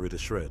refinery to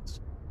shreds.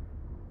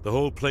 The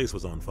whole place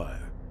was on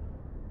fire.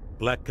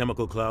 Black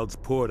chemical clouds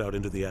poured out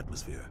into the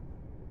atmosphere.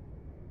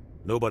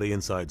 Nobody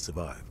inside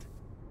survived.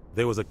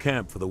 There was a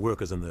camp for the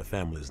workers and their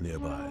families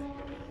nearby.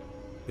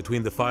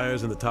 Between the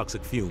fires and the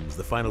toxic fumes,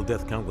 the final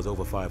death count was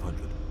over 500.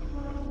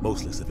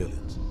 Mostly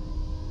civilians.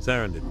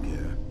 Saren didn't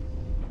care.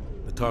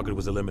 The target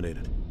was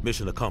eliminated,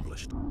 mission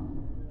accomplished,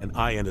 and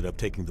I ended up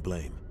taking the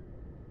blame.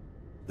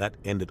 That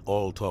ended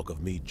all talk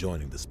of me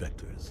joining the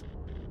Spectres.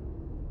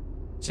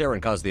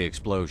 Saren caused the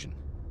explosion.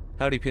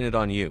 How'd he pin it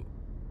on you?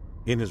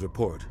 In his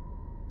report,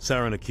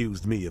 Saren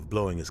accused me of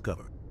blowing his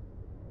cover.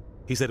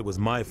 He said it was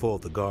my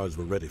fault the guards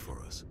were ready for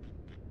us.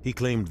 He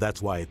claimed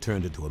that's why it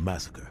turned into a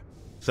massacre.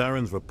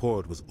 Saren's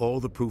report was all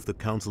the proof the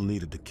Council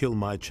needed to kill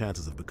my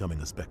chances of becoming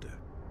a Spectre.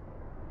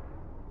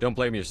 Don't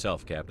blame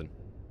yourself, Captain.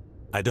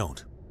 I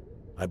don't.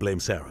 I blame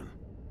Saren.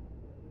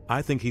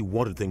 I think he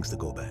wanted things to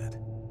go bad.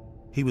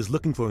 He was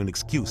looking for an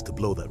excuse to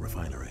blow that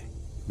refinery.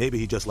 Maybe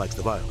he just likes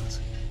the violence.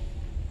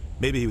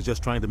 Maybe he was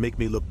just trying to make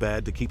me look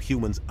bad to keep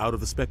humans out of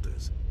the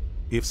Spectres.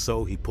 If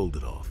so, he pulled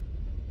it off.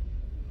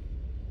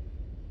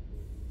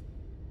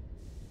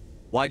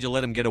 Why'd you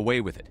let him get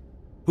away with it?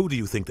 Who do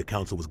you think the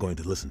Council was going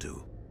to listen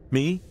to?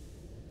 Me?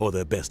 Or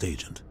their best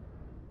agent?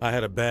 I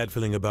had a bad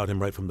feeling about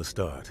him right from the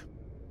start.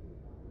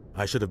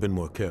 I should have been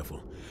more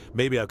careful.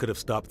 Maybe I could have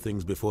stopped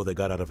things before they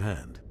got out of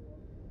hand.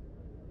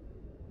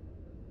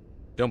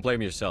 Don't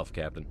blame yourself,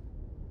 Captain.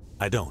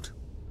 I don't.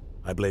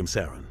 I blame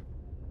Saren.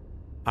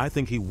 I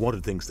think he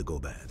wanted things to go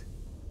bad.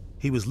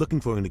 He was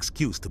looking for an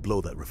excuse to blow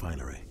that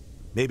refinery.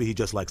 Maybe he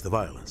just likes the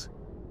violence.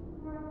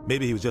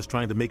 Maybe he was just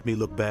trying to make me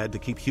look bad to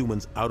keep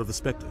humans out of the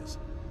Spectres.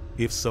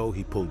 If so,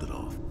 he pulled it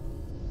off.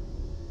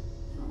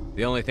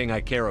 The only thing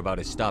I care about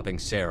is stopping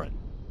Saren.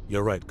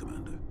 You're right,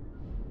 Commander.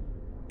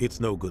 It's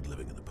no good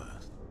living in the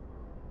past.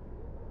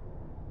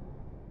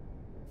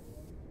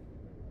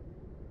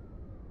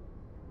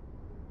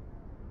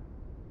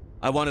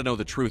 I want to know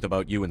the truth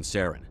about you and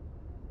Saren.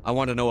 I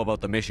want to know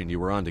about the mission you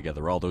were on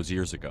together all those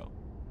years ago.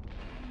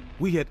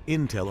 We had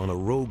intel on a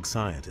rogue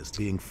scientist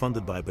being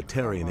funded by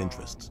Batarian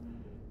interests.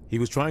 He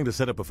was trying to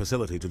set up a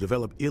facility to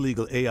develop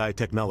illegal AI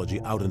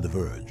technology out in the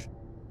Verge.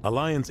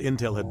 Alliance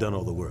intel had done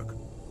all the work,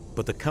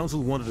 but the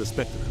Council wanted a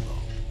Spectre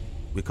involved.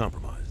 We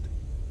compromised.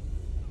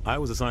 I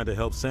was assigned to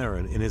help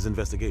Saren in his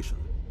investigation.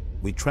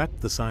 We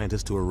tracked the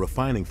scientist to a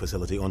refining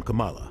facility on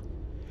Kamala.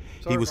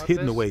 He was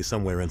hidden away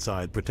somewhere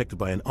inside, protected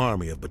by an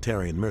army of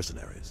Batarian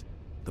mercenaries.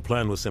 The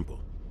plan was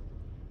simple.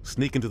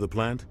 Sneak into the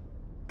plant,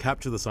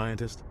 capture the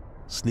scientist,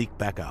 sneak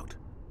back out.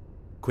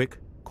 Quick,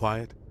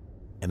 quiet,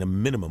 and a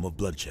minimum of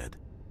bloodshed.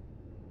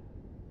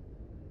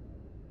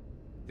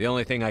 The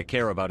only thing I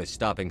care about is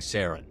stopping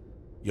Saren.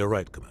 You're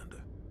right,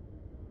 Commander.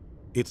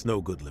 It's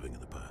no good living in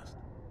the past.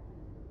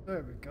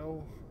 There we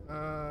go.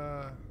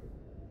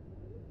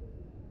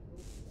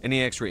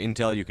 Any extra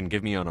intel you can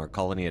give me on our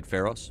colony at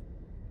Pharos?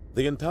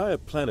 The entire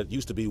planet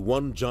used to be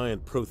one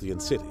giant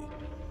Prothean city,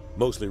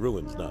 mostly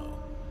ruins now.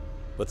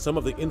 But some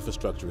of the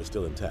infrastructure is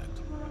still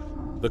intact.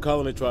 The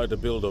colony tried to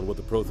build on what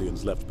the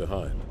Protheans left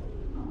behind.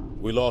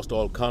 We lost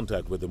all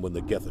contact with them when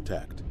the Geth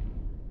attacked.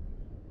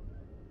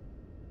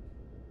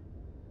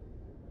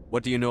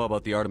 What do you know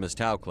about the Artemis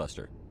Tau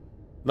cluster?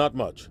 Not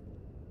much.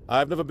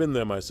 I've never been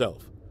there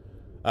myself.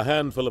 A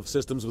handful of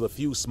systems with a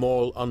few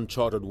small,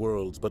 uncharted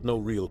worlds, but no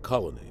real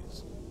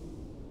colonies.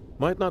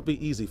 Might not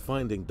be easy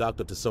finding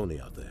Dr.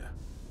 T'Soni out there.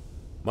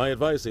 My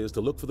advice is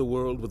to look for the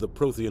world with the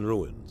Prothean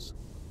ruins.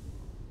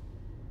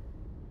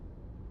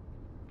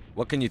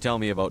 What can you tell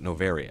me about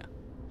Noveria?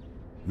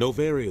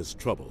 Novaria's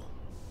trouble.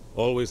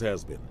 Always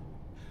has been.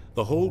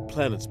 The whole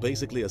planet's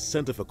basically a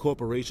center for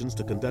corporations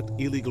to conduct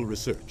illegal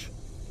research.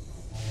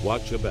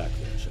 Watch your back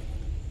there, Shepard.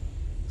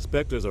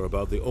 Spectres are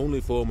about the only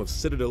form of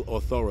Citadel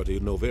authority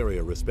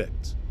Noveria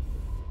respects.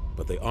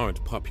 But they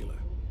aren't popular.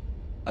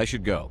 I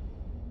should go.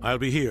 I'll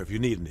be here if you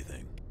need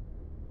anything.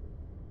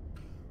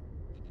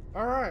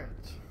 Alright.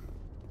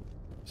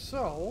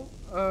 So,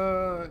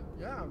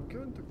 yeah, I'm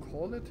going to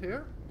call it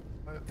here.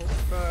 I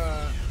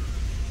hope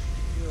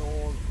you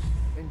all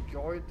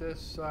enjoyed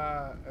this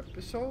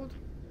episode.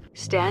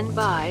 Stand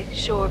by,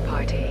 shore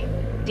party.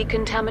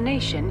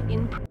 Decontamination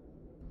in...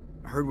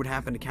 I heard what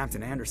happened to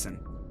Captain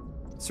Anderson.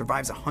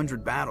 Survives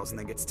 100 battles and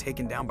then gets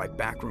taken down by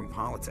backroom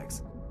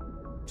politics.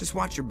 Just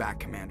watch your back,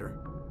 Commander.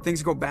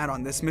 Things go bad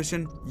on this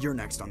mission, you're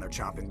next on their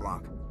chopping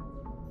block.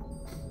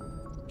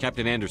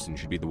 Captain Anderson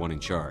should be the one in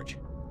charge.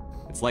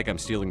 It's like I'm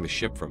stealing the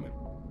ship from him.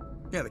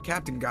 Yeah, the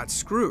captain got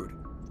screwed.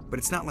 But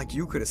it's not like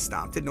you could have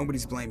stopped it.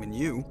 Nobody's blaming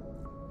you.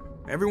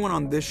 Everyone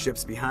on this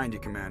ship's behind you,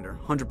 Commander.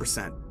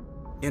 100%.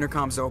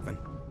 Intercom's open.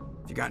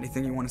 If you got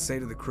anything you want to say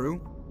to the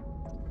crew,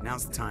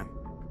 now's the time.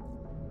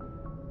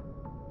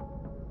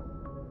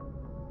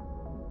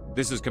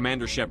 This is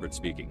Commander Shepard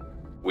speaking.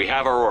 We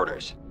have our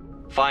orders.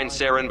 Find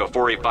Saren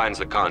before he finds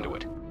the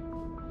conduit.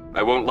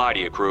 I won't lie to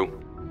you,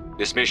 crew.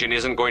 This mission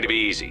isn't going to be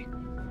easy.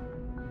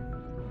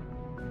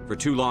 For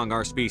too long,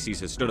 our species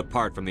has stood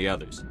apart from the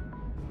others.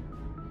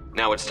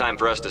 Now it's time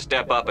for us to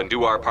step up and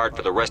do our part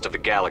for the rest of the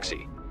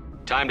galaxy.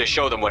 Time to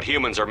show them what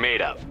humans are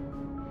made of.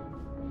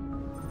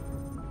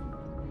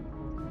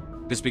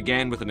 This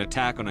began with an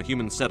attack on a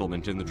human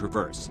settlement in the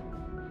Traverse.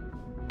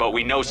 But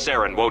we know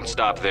Saren won't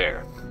stop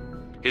there.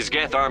 His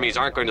Geth armies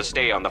aren't going to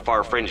stay on the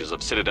far fringes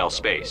of Citadel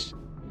space.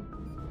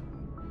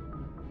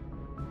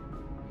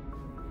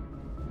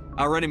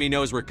 Our enemy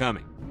knows we're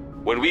coming.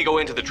 When we go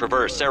into the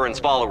Traverse, Saren's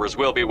followers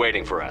will be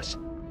waiting for us.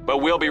 But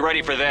we'll be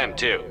ready for them,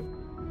 too.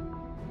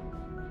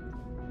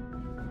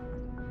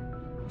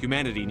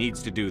 Humanity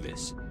needs to do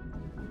this.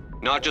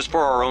 Not just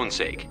for our own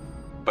sake,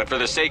 but for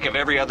the sake of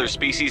every other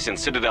species in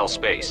Citadel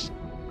space.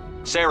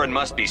 Saren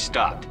must be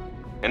stopped.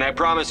 And I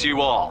promise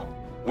you all,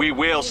 we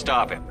will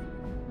stop him.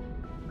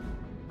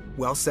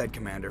 Well said,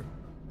 Commander.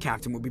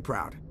 Captain will be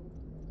proud.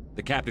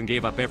 The captain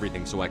gave up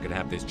everything so I could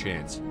have this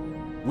chance.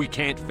 We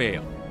can't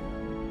fail.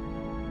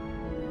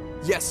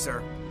 Yes,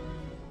 sir.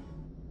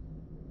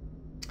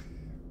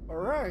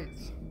 Alright.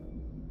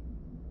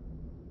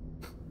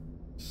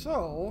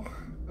 So,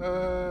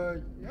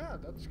 yeah,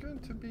 that's going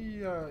to be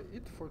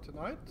it for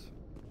tonight.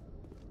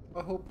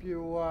 I hope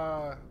you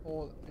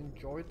all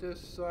enjoyed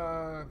this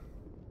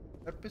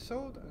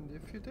episode,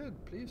 and if you did,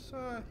 please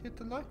hit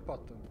the like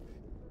button.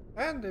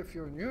 And if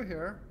you're new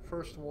here,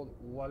 first of all,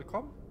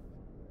 welcome.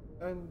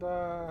 And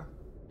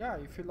yeah,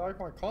 if you like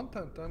my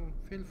content, then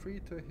feel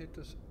free to hit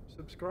the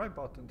subscribe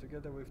button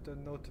together with the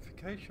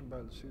notification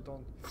bell so you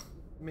don't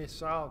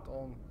miss out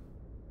on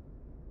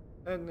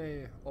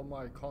any of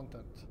my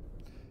content.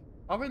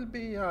 I will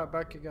be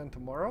back again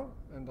tomorrow,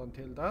 and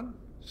until then,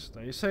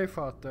 stay safe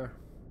out there.